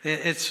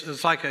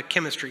 It's like a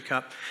chemistry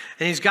cup.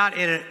 And he's got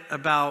in it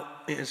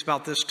it's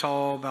about this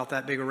tall, about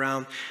that big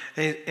around.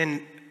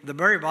 And the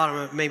very bottom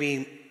of it,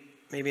 maybe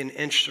an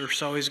inch or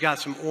so, he's got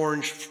some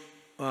orange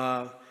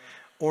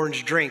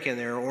drink in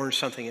there, orange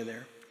something in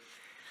there.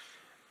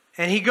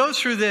 And he goes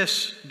through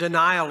this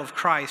denial of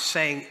Christ,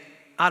 saying,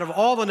 out of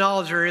all the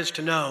knowledge there is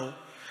to know,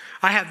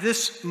 I have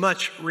this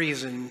much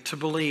reason to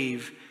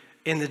believe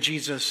in the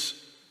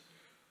Jesus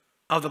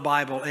of the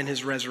Bible and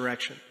his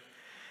resurrection.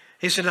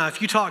 He said, now,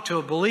 if you talk to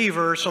a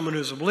believer, someone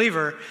who's a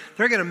believer,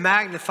 they're going to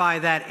magnify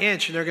that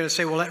inch, and they're going to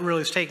say, well, that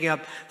really is taking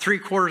up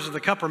 3/4 of the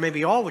cup, or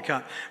maybe all the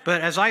cup.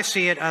 But as I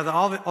see it, out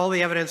of all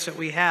the evidence that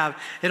we have,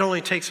 it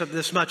only takes up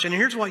this much. And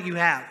here's what you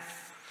have.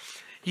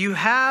 You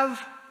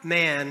have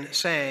man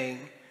saying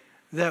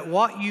that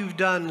what you've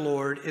done,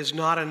 Lord, is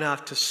not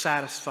enough to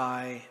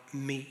satisfy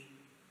me.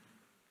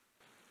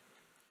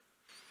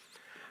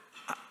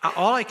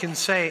 All I can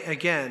say,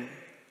 again,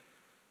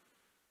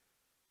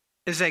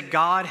 is that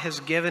God has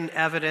given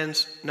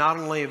evidence not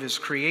only of his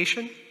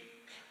creation,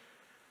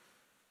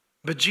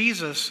 but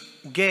Jesus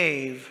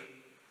gave,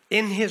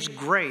 in his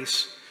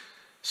grace,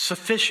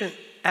 sufficient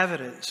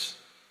evidence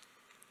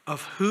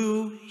of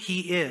who he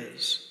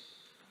is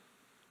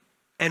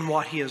and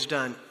what he has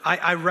done.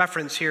 I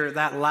reference here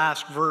that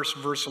last verse,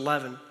 verse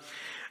 11.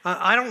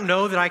 I don't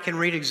know that I can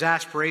read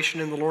exasperation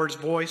in the Lord's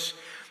voice,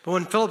 but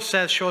when Philip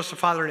says, show us the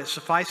Father and it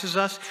suffices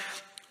us,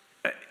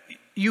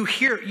 you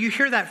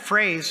hear that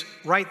phrase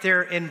right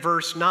there in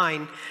verse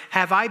 9,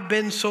 have I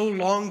been so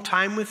long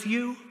time with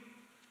you,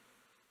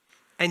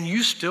 and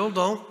you still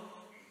don't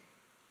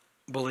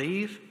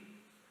believe?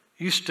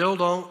 You still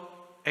don't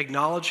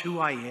acknowledge who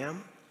I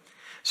am?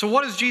 So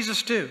what does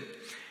Jesus do?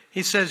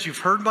 He says, you've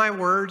heard my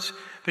words,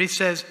 but he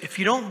says, if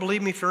you don't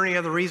believe me for any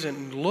other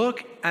reason,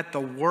 look at the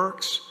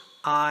works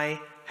I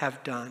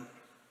have done.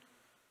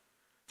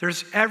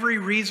 There's every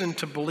reason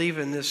to believe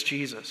in this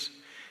Jesus.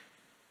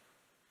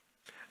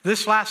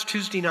 This last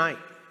Tuesday night,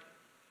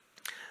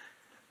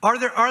 are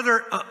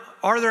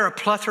there a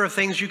plethora of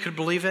things you could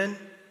believe in?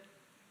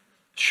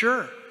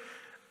 Sure.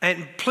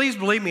 And please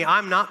believe me,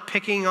 I'm not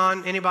picking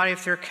on anybody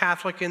if they're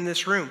Catholic in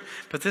this room.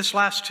 But this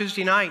last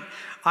Tuesday night,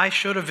 I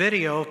showed a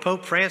video of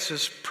Pope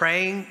Francis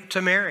praying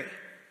to Mary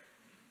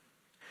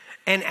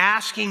and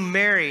asking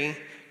Mary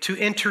to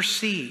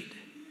intercede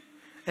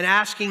and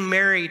asking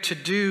Mary to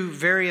do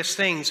various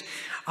things.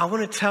 I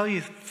want to tell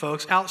you,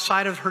 folks,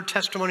 outside of her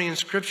testimony in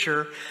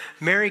Scripture,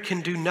 Mary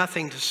can do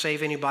nothing to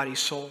save anybody's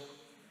soul.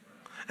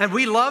 And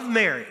we love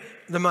Mary,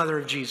 the mother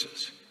of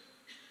Jesus.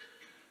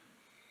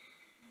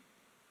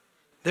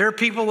 There are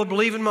people that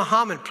believe in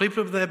Muhammad,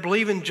 people that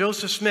believe in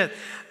Joseph Smith.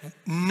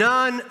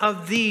 None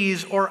of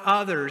these or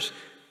others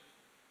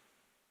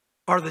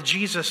are the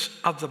Jesus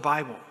of the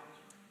Bible.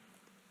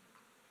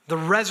 The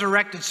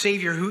resurrected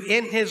Savior who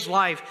in his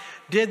life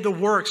did the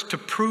works to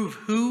prove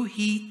who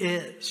he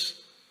is.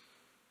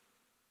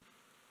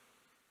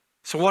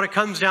 So what it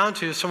comes down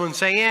to is someone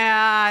saying,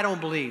 yeah, I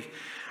don't believe.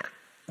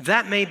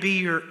 That may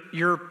be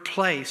your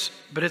place,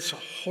 but it's a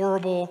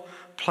horrible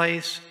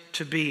place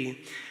to be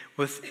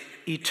with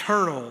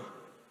eternal,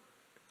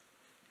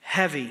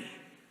 heavy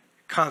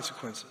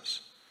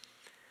consequences.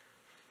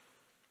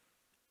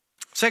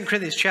 2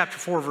 Corinthians chapter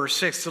 4, verse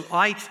 6, the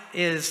light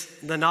is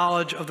the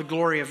knowledge of the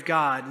glory of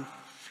God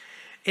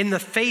in the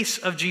face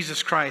of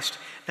Jesus Christ.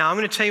 Now, I'm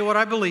going to tell you what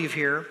I believe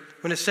here.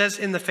 When it says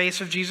in the face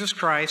of Jesus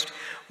Christ,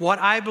 what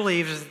I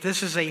believe is that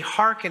this is a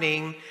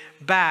hearkening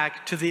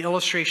back to the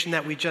illustration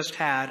that we just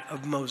had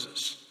of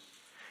Moses.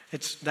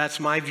 That's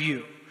my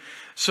view.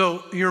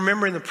 So you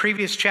remember in the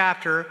previous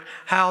chapter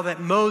how that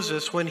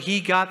Moses, when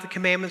he got the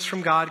commandments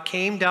from God,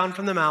 came down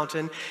from the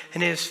mountain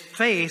and his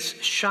face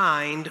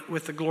shined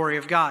with the glory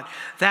of God.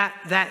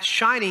 That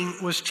shining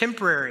was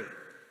temporary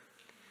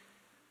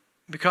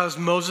because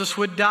Moses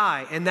would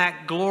die, and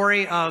that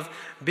glory of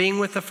being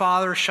with the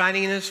Father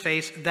shining in his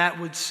face, that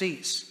would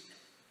cease.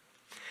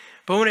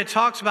 But when it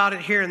talks about it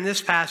here in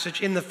this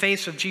passage, in the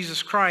face of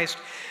Jesus Christ,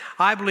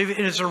 I believe it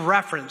is a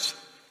reference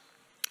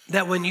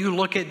that when you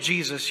look at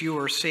Jesus, you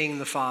are seeing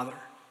the Father.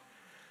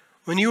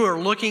 When you are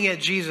looking at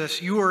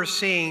Jesus, you are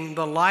seeing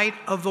the light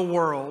of the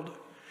world,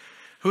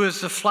 who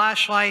is the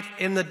flashlight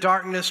in the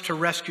darkness to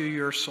rescue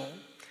your soul.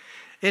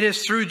 It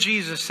is through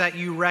Jesus that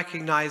you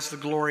recognize the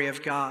glory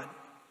of God.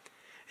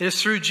 It is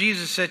through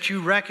Jesus that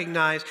you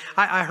recognize.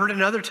 I heard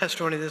another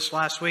testimony this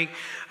last week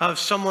of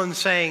someone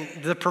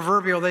saying, the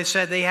proverbial, they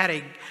said they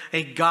had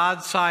a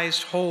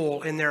God-sized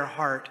hole in their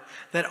heart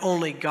that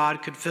only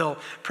God could fill.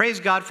 Praise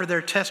God for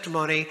their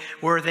testimony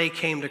where they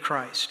came to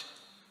Christ.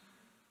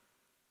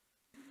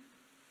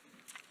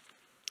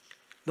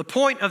 The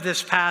point of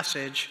this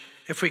passage,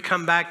 if we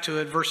come back to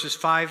it, verses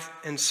 5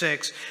 and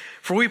 6,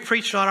 for we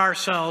preach not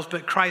ourselves,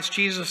 but Christ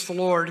Jesus the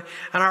Lord,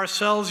 and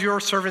ourselves your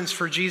servants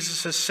for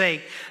Jesus'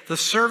 sake. The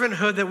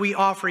servanthood that we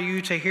offer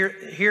you to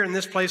here in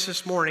this place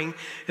this morning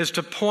is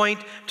to point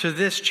to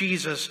this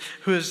Jesus,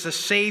 who is the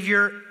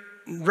Savior,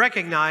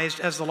 recognized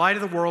as the light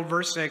of the world,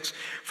 verse 6.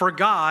 For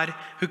God,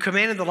 who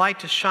commanded the light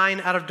to shine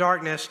out of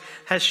darkness,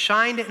 has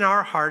shined in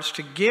our hearts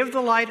to give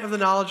the light of the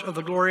knowledge of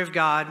the glory of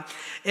God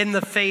in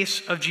the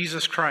face of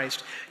Jesus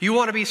Christ. You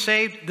want to be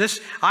saved?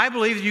 This, I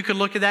believe you could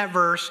look at that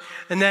verse,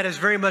 and that is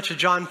very much a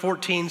John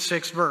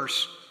 14:6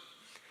 verse.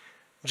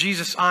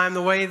 Jesus, I am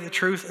the way, the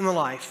truth, and the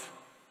life.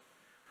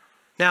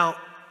 Now,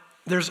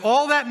 there's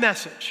all that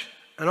message.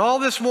 And all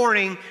this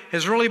morning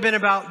has really been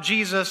about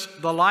Jesus,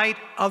 the light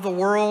of the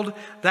world,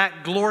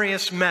 that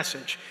glorious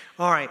message.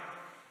 All right.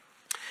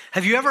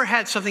 Have you ever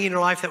had something in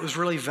your life that was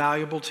really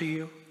valuable to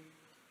you?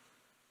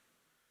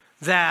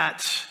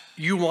 That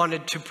you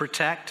wanted to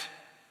protect?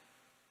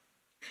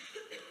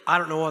 I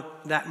don't know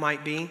what that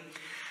might be.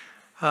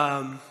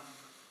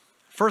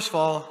 First of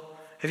all,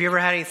 have you ever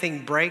had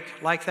anything break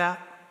like that?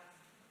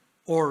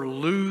 Or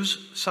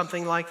lose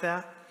something like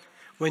that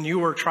when you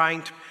were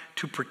trying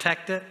to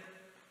protect it?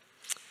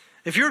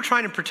 If you were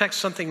trying to protect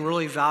something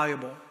really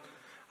valuable,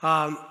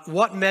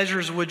 what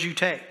measures would you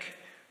take?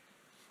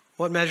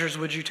 What measures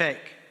would you take?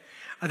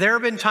 There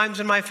have been times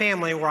in my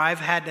family where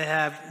I've had to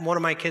have one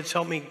of my kids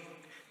help me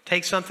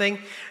take something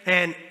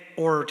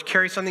or to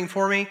carry something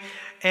for me,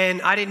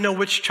 and I didn't know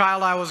which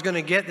child I was going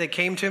to get that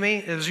came to me.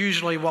 It was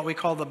usually what we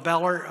call the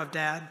beller of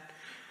dad.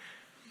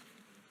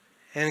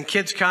 And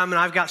kids come and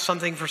I've got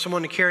something for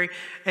someone to carry,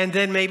 and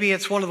then maybe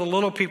it's one of the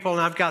little people and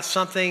I've got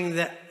something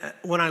that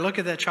when I look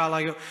at that child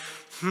I go,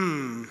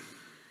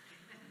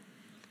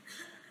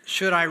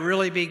 should I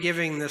really be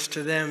giving this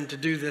to them to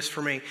do this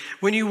for me?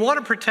 When you want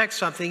to protect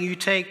something, you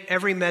take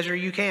every measure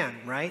you can,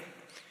 right?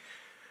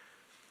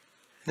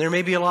 There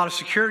may be a lot of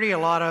security, a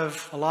lot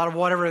of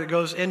whatever that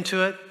goes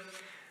into it.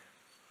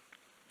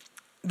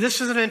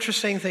 This is an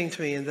interesting thing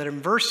to me, in that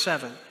in verse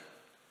 7,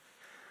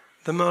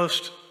 the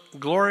most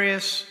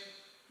glorious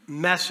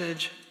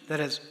message that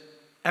has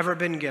ever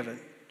been given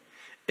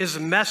is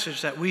the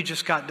message that we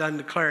just got done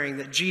declaring,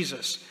 that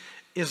Jesus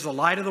is the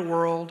light of the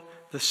world,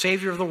 the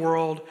Savior of the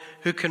world,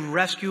 who can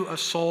rescue a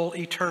soul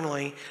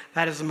eternally.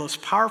 That is the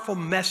most powerful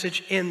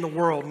message in the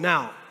world.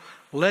 Now,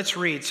 let's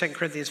read 2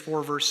 Corinthians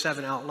 4, verse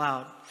 7 out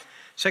loud.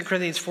 2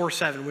 Corinthians 4,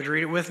 7. Would you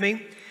read it with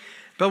me?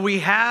 But we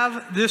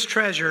have this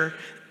treasure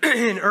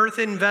in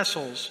earthen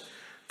vessels,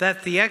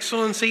 that the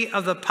excellency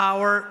of the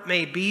power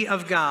may be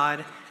of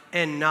God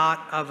and not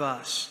of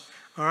us.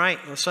 All right,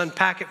 let's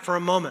unpack it for a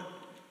moment.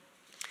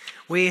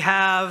 We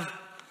have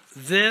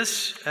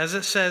this, as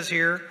it says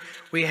here,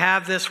 we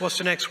have this, what's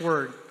the next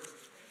word?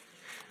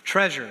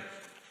 Treasure.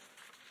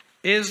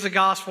 Is the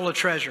gospel a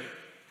treasure?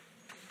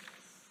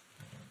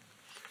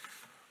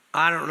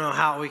 I don't know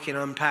how we can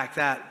unpack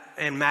that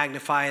and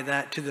magnify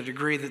that to the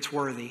degree that's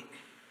worthy.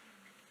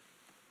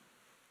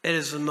 It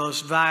is the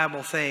most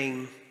valuable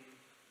thing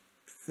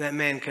that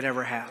man could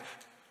ever have.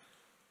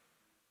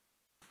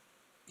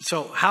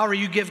 So however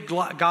you give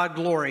God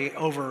glory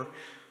over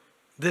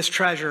this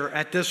treasure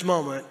at this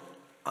moment,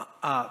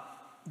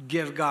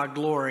 give God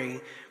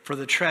glory for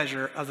the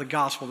treasure of the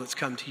gospel that's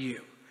come to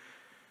you.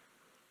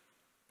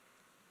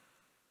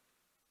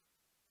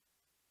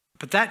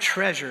 But that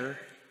treasure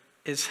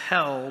is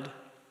held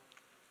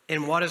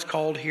in what is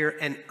called here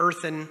an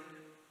earthen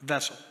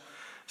vessel.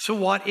 So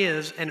what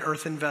is an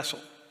earthen vessel?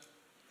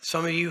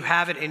 Some of you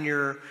have it in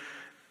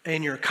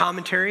your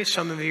commentary.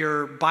 Some of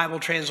your Bible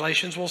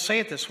translations will say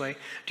it this way.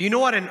 Do you know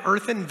what an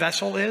earthen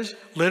vessel is?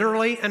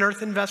 Literally an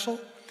earthen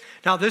vessel.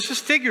 Now this is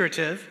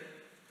figurative,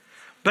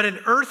 but an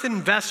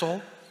earthen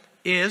vessel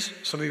is,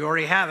 some of you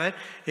already have it,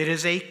 it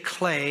is a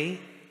clay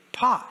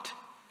pot.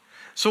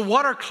 So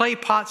what are clay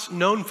pots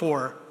known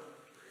for?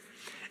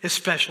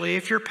 Especially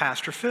if you're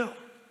Pastor Phil.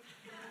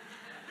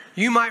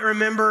 You might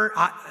remember,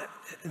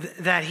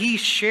 that he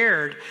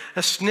shared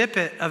a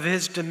snippet of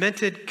his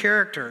demented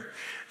character,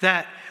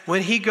 that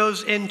when he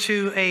goes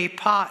into a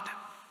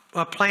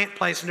plant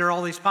place, and there are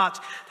all these pots,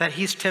 that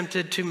he's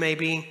tempted to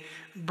maybe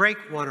break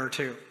one or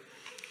two.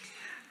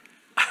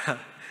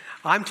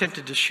 I'm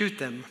tempted to shoot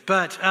them,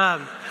 but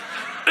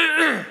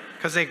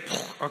because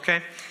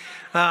okay.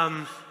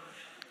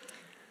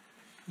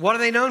 What are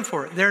they known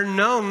for? They're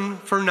known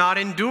for not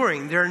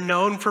enduring. They're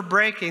known for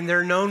breaking.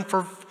 They're known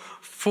for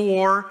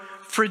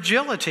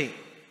fragility.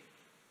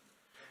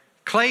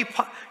 Clay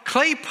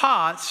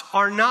pots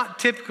are not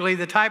typically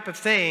the type of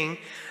thing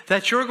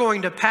that you're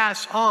going to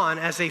pass on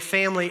as a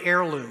family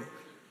heirloom,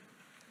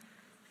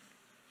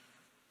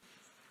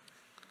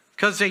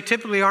 because they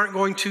typically aren't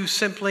going to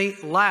simply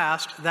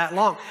last that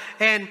long.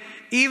 And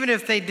even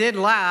if they did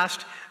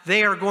last,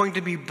 they are going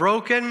to be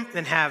broken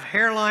and have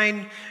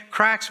hairline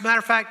cracks. Matter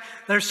of fact,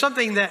 there's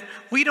something that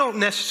we don't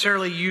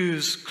necessarily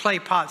use clay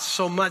pots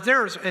so much.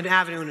 There's an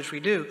avenue in which we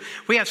do.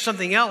 We have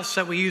something else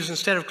that we use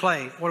instead of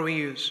clay. What do we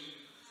use?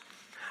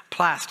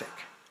 Plastic.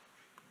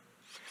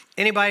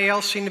 Anybody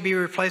else seem to be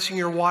replacing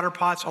your water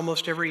pots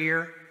almost every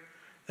year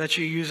that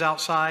you use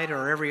outside,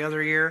 or every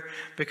other year,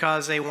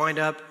 because they wind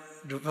up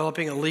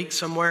developing a leak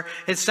somewhere?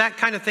 It's that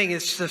kind of thing.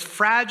 It's the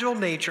fragile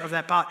nature of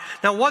that pot.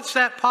 Now, what's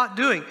that pot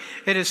doing?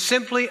 It is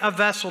simply a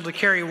vessel to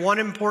carry one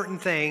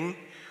important thing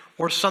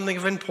or something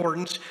of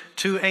importance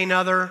to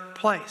another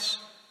place.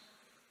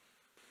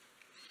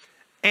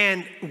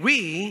 And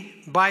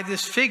we, by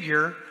this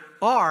figure,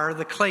 are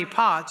the clay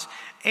pots,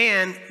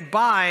 and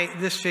by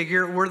this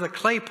figure, we're the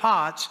clay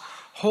pots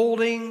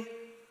holding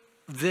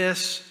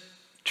this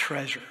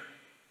treasure.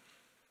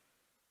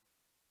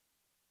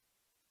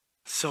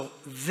 So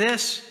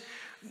this,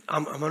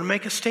 I'm going to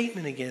make a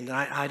statement again.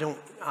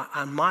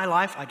 On my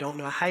life, I don't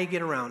know how you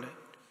get around it.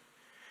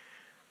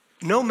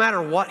 No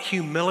matter what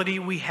humility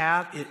we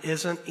have, it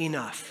isn't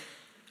enough.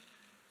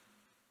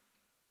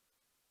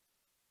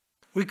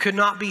 We could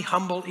not be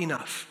humble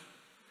enough.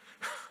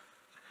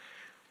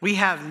 We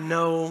have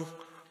no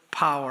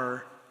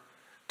power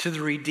to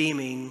the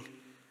redeeming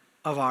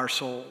of our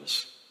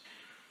souls.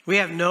 We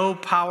have no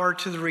power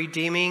to the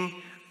redeeming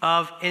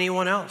of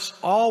anyone else.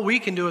 All we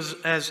can do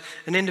as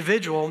an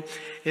individual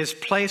is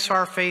place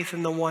our faith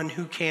in the one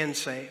who can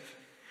save.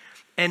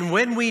 And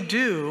when we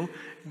do,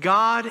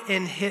 God,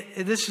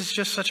 this is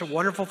just such a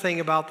wonderful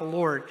thing about the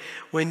Lord.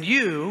 When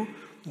you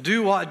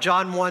do what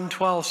John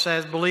 1:12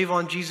 says, believe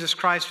on Jesus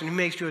Christ and He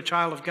makes you a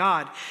child of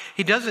God,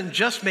 He doesn't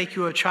just make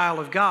you a child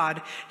of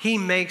God, He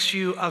makes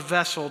you a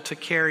vessel to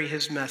carry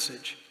His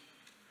message.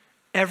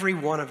 Every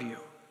one of you.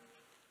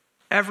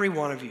 Every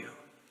one of you.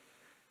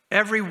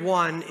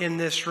 Everyone in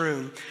this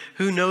room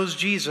who knows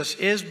Jesus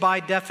is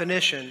by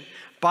definition,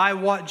 by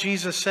what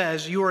Jesus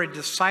says, you are a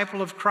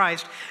disciple of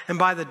Christ, and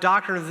by the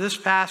doctrine of this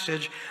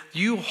passage,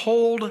 you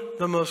hold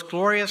the most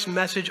glorious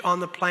message on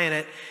the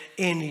planet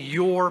in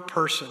your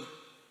person.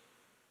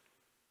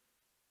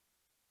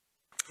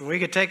 We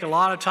could take a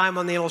lot of time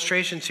on the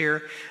illustrations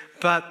here,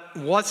 but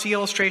what's the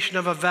illustration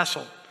of a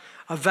vessel?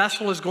 A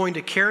vessel is going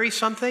to carry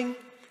something,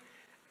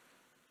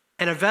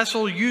 and a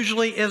vessel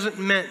usually isn't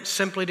meant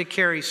simply to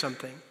carry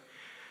something.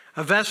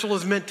 A vessel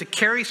is meant to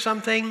carry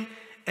something,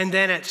 and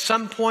then at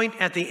some point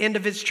at the end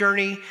of its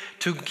journey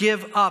to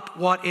give up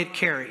what it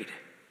carried.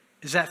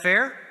 Is that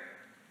fair?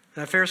 Is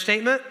that a fair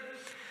statement?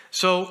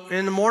 So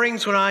in the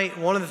mornings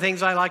one of the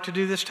things I like to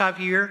do this time of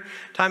year,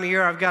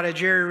 I've got a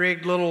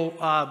jerry-rigged little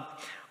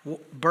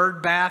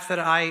bird bath that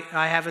I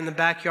have in the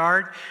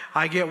backyard.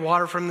 I get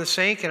water from the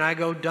sink and I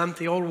go dump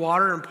the old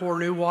water and pour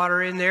new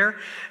water in there.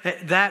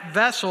 That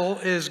vessel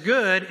is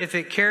good if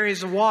it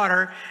carries the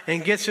water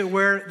and gets it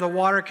where the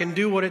water can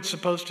do what it's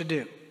supposed to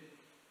do.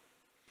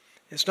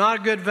 It's not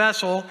a good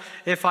vessel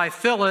if I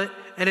fill it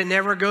and it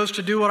never goes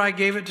to do what I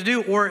gave it to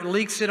do, or it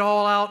leaks it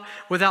all out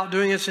without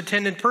doing its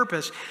intended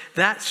purpose.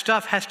 That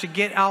stuff has to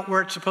get out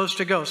where it's supposed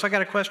to go. So I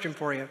got a question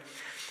for you.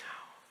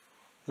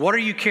 What are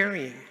you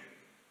carrying?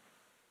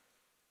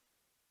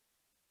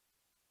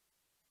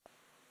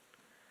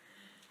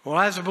 Well,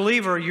 as a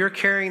believer, you're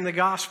carrying the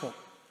gospel.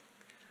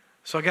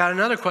 So I got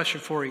another question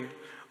for you.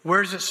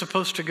 Where is it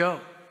supposed to go?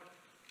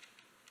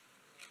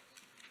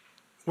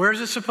 Where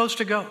is it supposed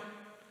to go?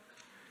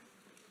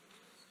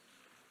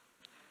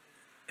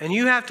 And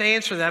you have to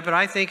answer that, but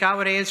I think I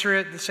would answer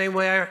it the same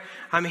way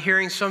I'm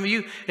hearing some of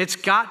you. It's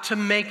got to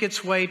make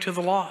its way to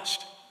the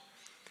lost.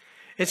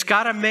 It's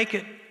got to make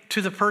it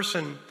to the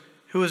person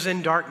who is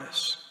in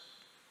darkness.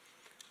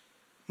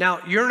 Now,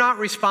 you're not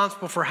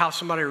responsible for how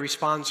somebody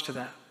responds to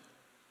that.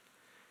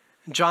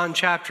 John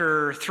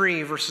chapter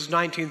 3, verses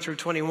 19 through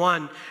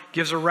 21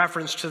 gives a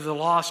reference to the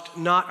lost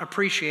not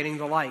appreciating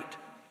the light.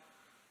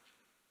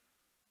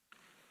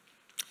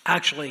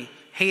 Actually,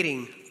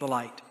 hating the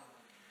light.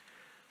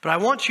 But I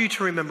want you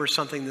to remember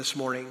something this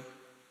morning.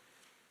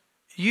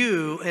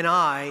 You and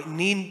I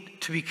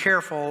need to be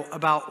careful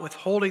about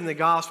withholding the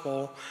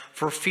gospel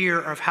for fear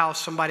of how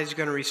somebody's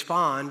going to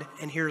respond,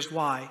 and here's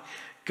why.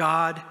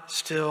 God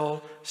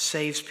still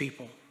saves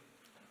people.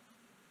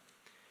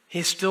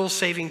 He's still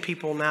saving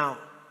people now.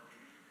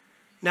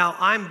 Now,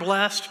 I'm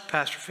blessed.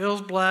 Pastor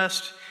Phil's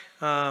blessed.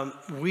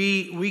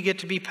 We get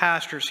to be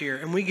pastors here,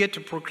 and we get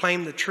to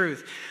proclaim the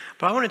truth.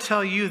 But I want to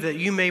tell you that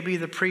you may be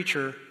the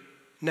preacher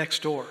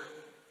next door.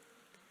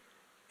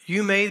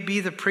 You may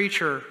be the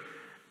preacher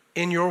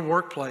in your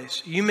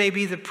workplace. You may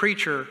be the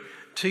preacher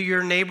to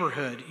your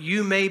neighborhood.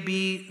 You may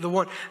be the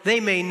one. They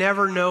may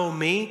never know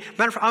me.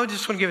 Matter of fact, I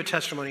just want to give a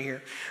testimony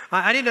here.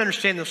 I didn't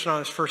understand this when I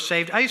was first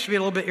saved. I used to be a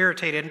little bit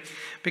irritated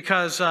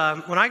because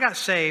when I got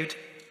saved,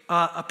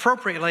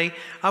 appropriately,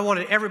 I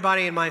wanted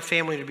everybody in my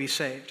family to be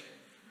saved.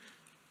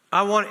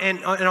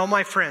 And all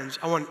my friends,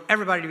 I wanted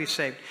everybody to be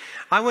saved.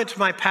 I went to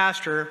my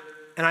pastor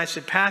and I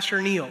said,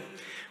 Pastor Neil,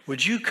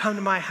 would you come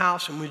to my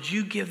house and would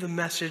you give the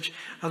message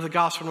of the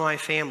gospel to my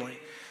family?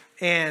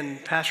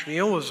 And Pastor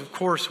Neil was, of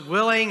course,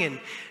 willing,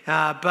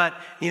 but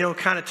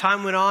kind of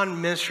time went on,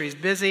 ministry's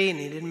busy, and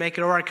he didn't make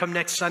it over. I'd come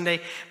next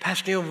Sunday.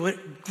 Pastor Neil,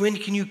 when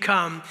can you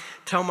come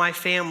tell my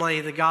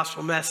family the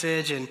gospel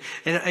message? And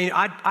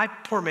I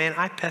poor man,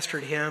 I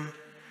pestered him.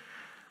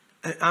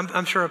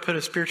 I'm sure I put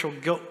a spiritual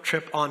guilt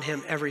trip on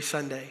him every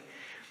Sunday.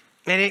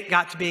 And it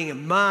got to being a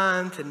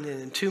month, and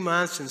then 2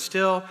 months, and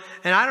still.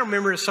 And I don't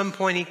remember at some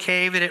point he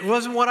caved, and it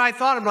wasn't what I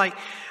thought. I'm like,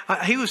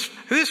 he was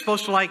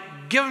supposed to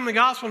give him the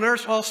gospel, and they're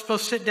all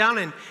supposed to sit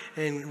down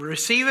and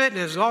receive it,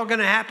 and it's all going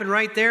to happen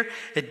right there.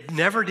 It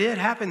never did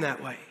happen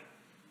that way.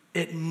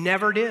 It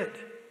never did.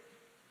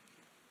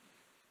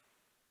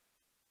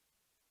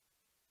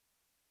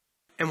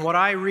 And what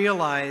I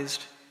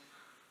realized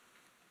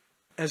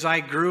as I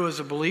grew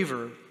as a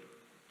believer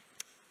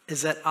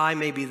is that I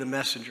may be the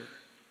messenger.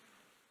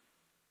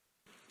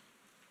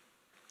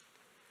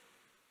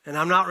 And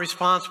I'm not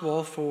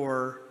responsible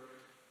for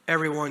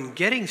everyone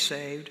getting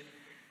saved,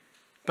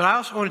 but I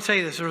also want to tell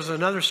you this. There was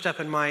another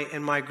step in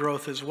my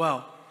growth as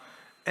well,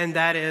 and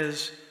that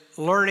is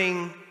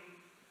learning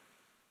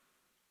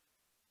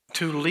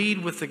to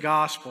lead with the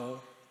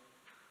gospel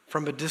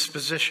from a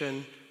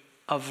disposition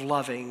of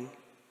loving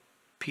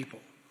people.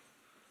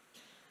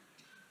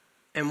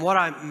 And what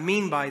I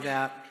mean by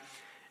that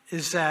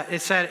is that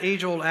it's that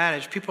age-old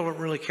adage, people don't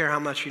really care how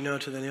much you know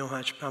till they know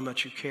how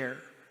much you care.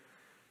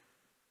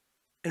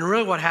 And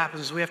really what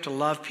happens is we have to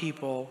love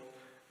people,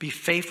 be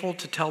faithful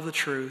to tell the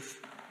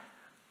truth,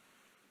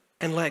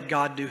 and let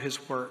God do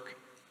his work.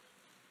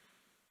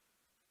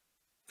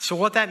 So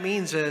what that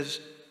means is,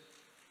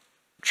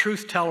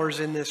 truth tellers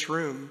in this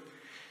room,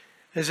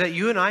 is that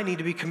you and I need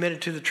to be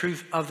committed to the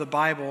truth of the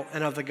Bible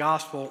and of the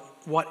gospel,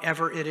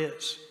 whatever it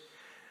is.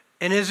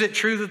 And is it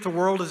true that the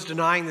world is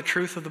denying the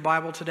truth of the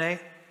Bible today?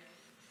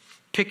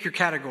 Pick your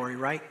category,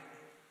 right?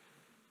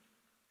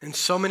 In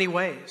so many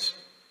ways.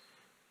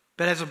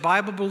 But as a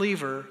Bible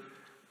believer,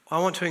 I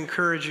want to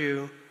encourage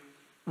you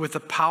with the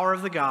power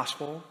of the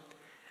gospel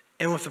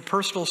and with the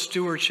personal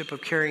stewardship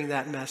of carrying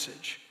that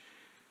message.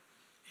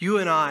 You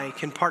and I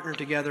can partner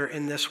together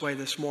in this way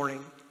this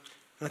morning.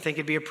 And I think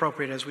it'd be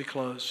appropriate as we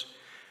close.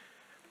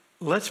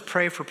 Let's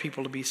pray for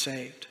people to be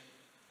saved.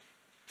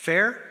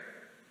 Fair?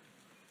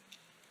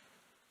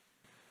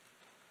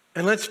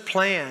 And let's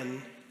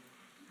plan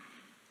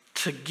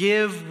to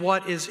give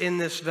what is in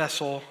this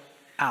vessel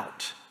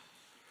out.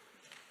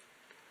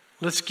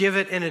 Let's give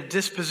it in a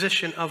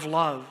disposition of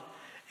love,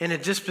 in a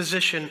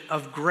disposition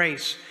of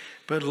grace.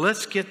 But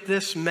let's get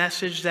this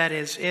message that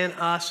is in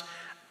us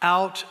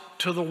out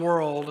to the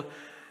world.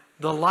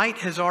 The light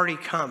has already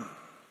come.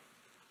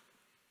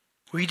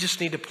 We just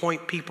need to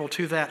point people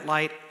to that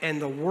light.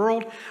 And the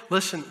world,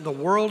 listen, the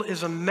world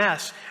is a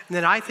mess. And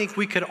then I think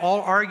we could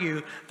all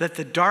argue that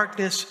the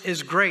darkness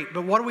is great.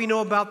 But what do we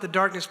know about the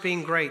darkness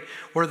being great?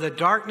 Where the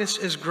darkness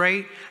is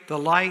great, the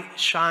light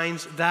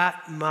shines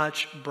that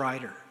much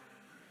brighter.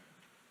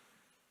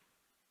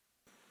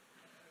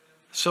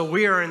 So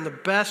we are in the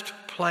best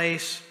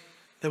place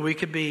that we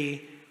could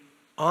be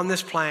on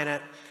this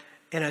planet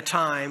in a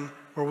time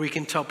where we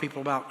can tell people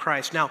about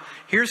Christ. Now,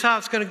 here's how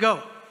it's going to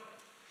go.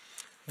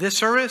 This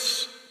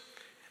service,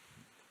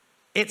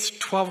 it's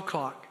 12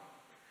 o'clock.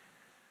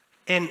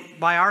 And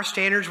by our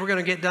standards, we're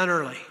going to get done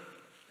early.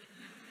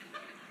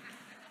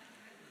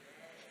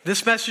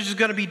 This message is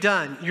going to be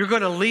done. You're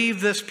going to leave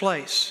this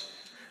place.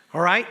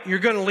 All right? You're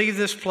going to leave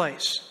this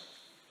place.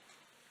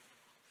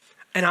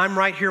 And I'm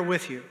right here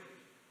with you.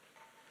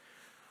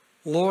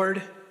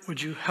 Lord, would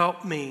you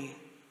help me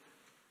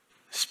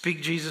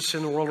speak Jesus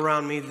in the world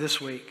around me this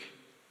week?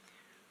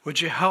 Would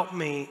you help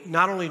me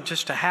not only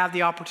just to have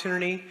the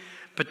opportunity,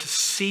 but to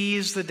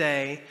seize the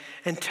day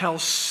and tell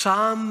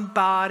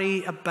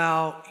somebody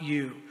about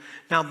you.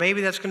 Now,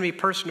 maybe that's going to be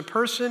person to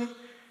person.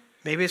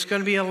 Maybe it's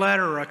going to be a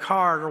letter or a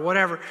card or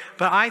whatever.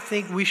 But I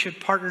think we should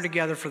partner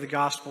together for the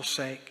gospel's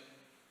sake.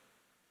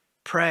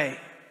 Pray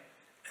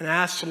and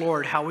ask the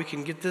Lord how we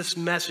can get this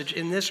message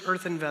in this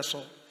earthen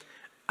vessel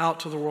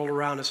out to the world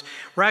around us.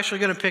 We're actually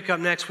going to pick up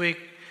next week.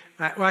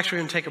 We're actually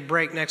going to take a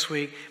break next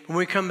week. When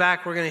we come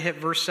back, we're going to hit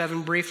verse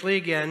 7 briefly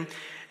again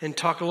and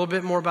talk a little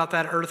bit more about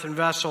that earthen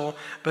vessel.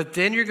 But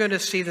then you're going to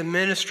see the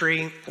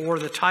ministry, or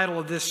the title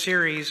of this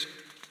series,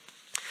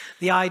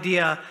 the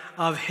idea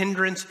of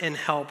hindrance and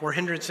help, or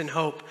hindrance and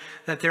hope,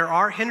 that there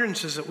are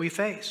hindrances that we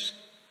face.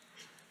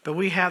 But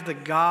we have the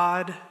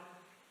God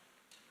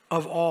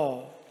of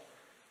all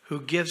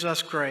who gives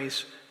us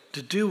grace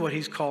to do what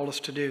he's called us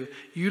to do.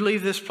 You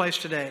leave this place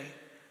today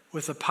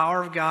with the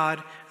power of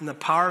God and the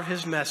power of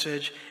his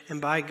message,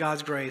 and by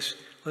God's grace,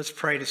 let's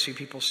pray to see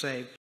people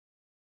saved.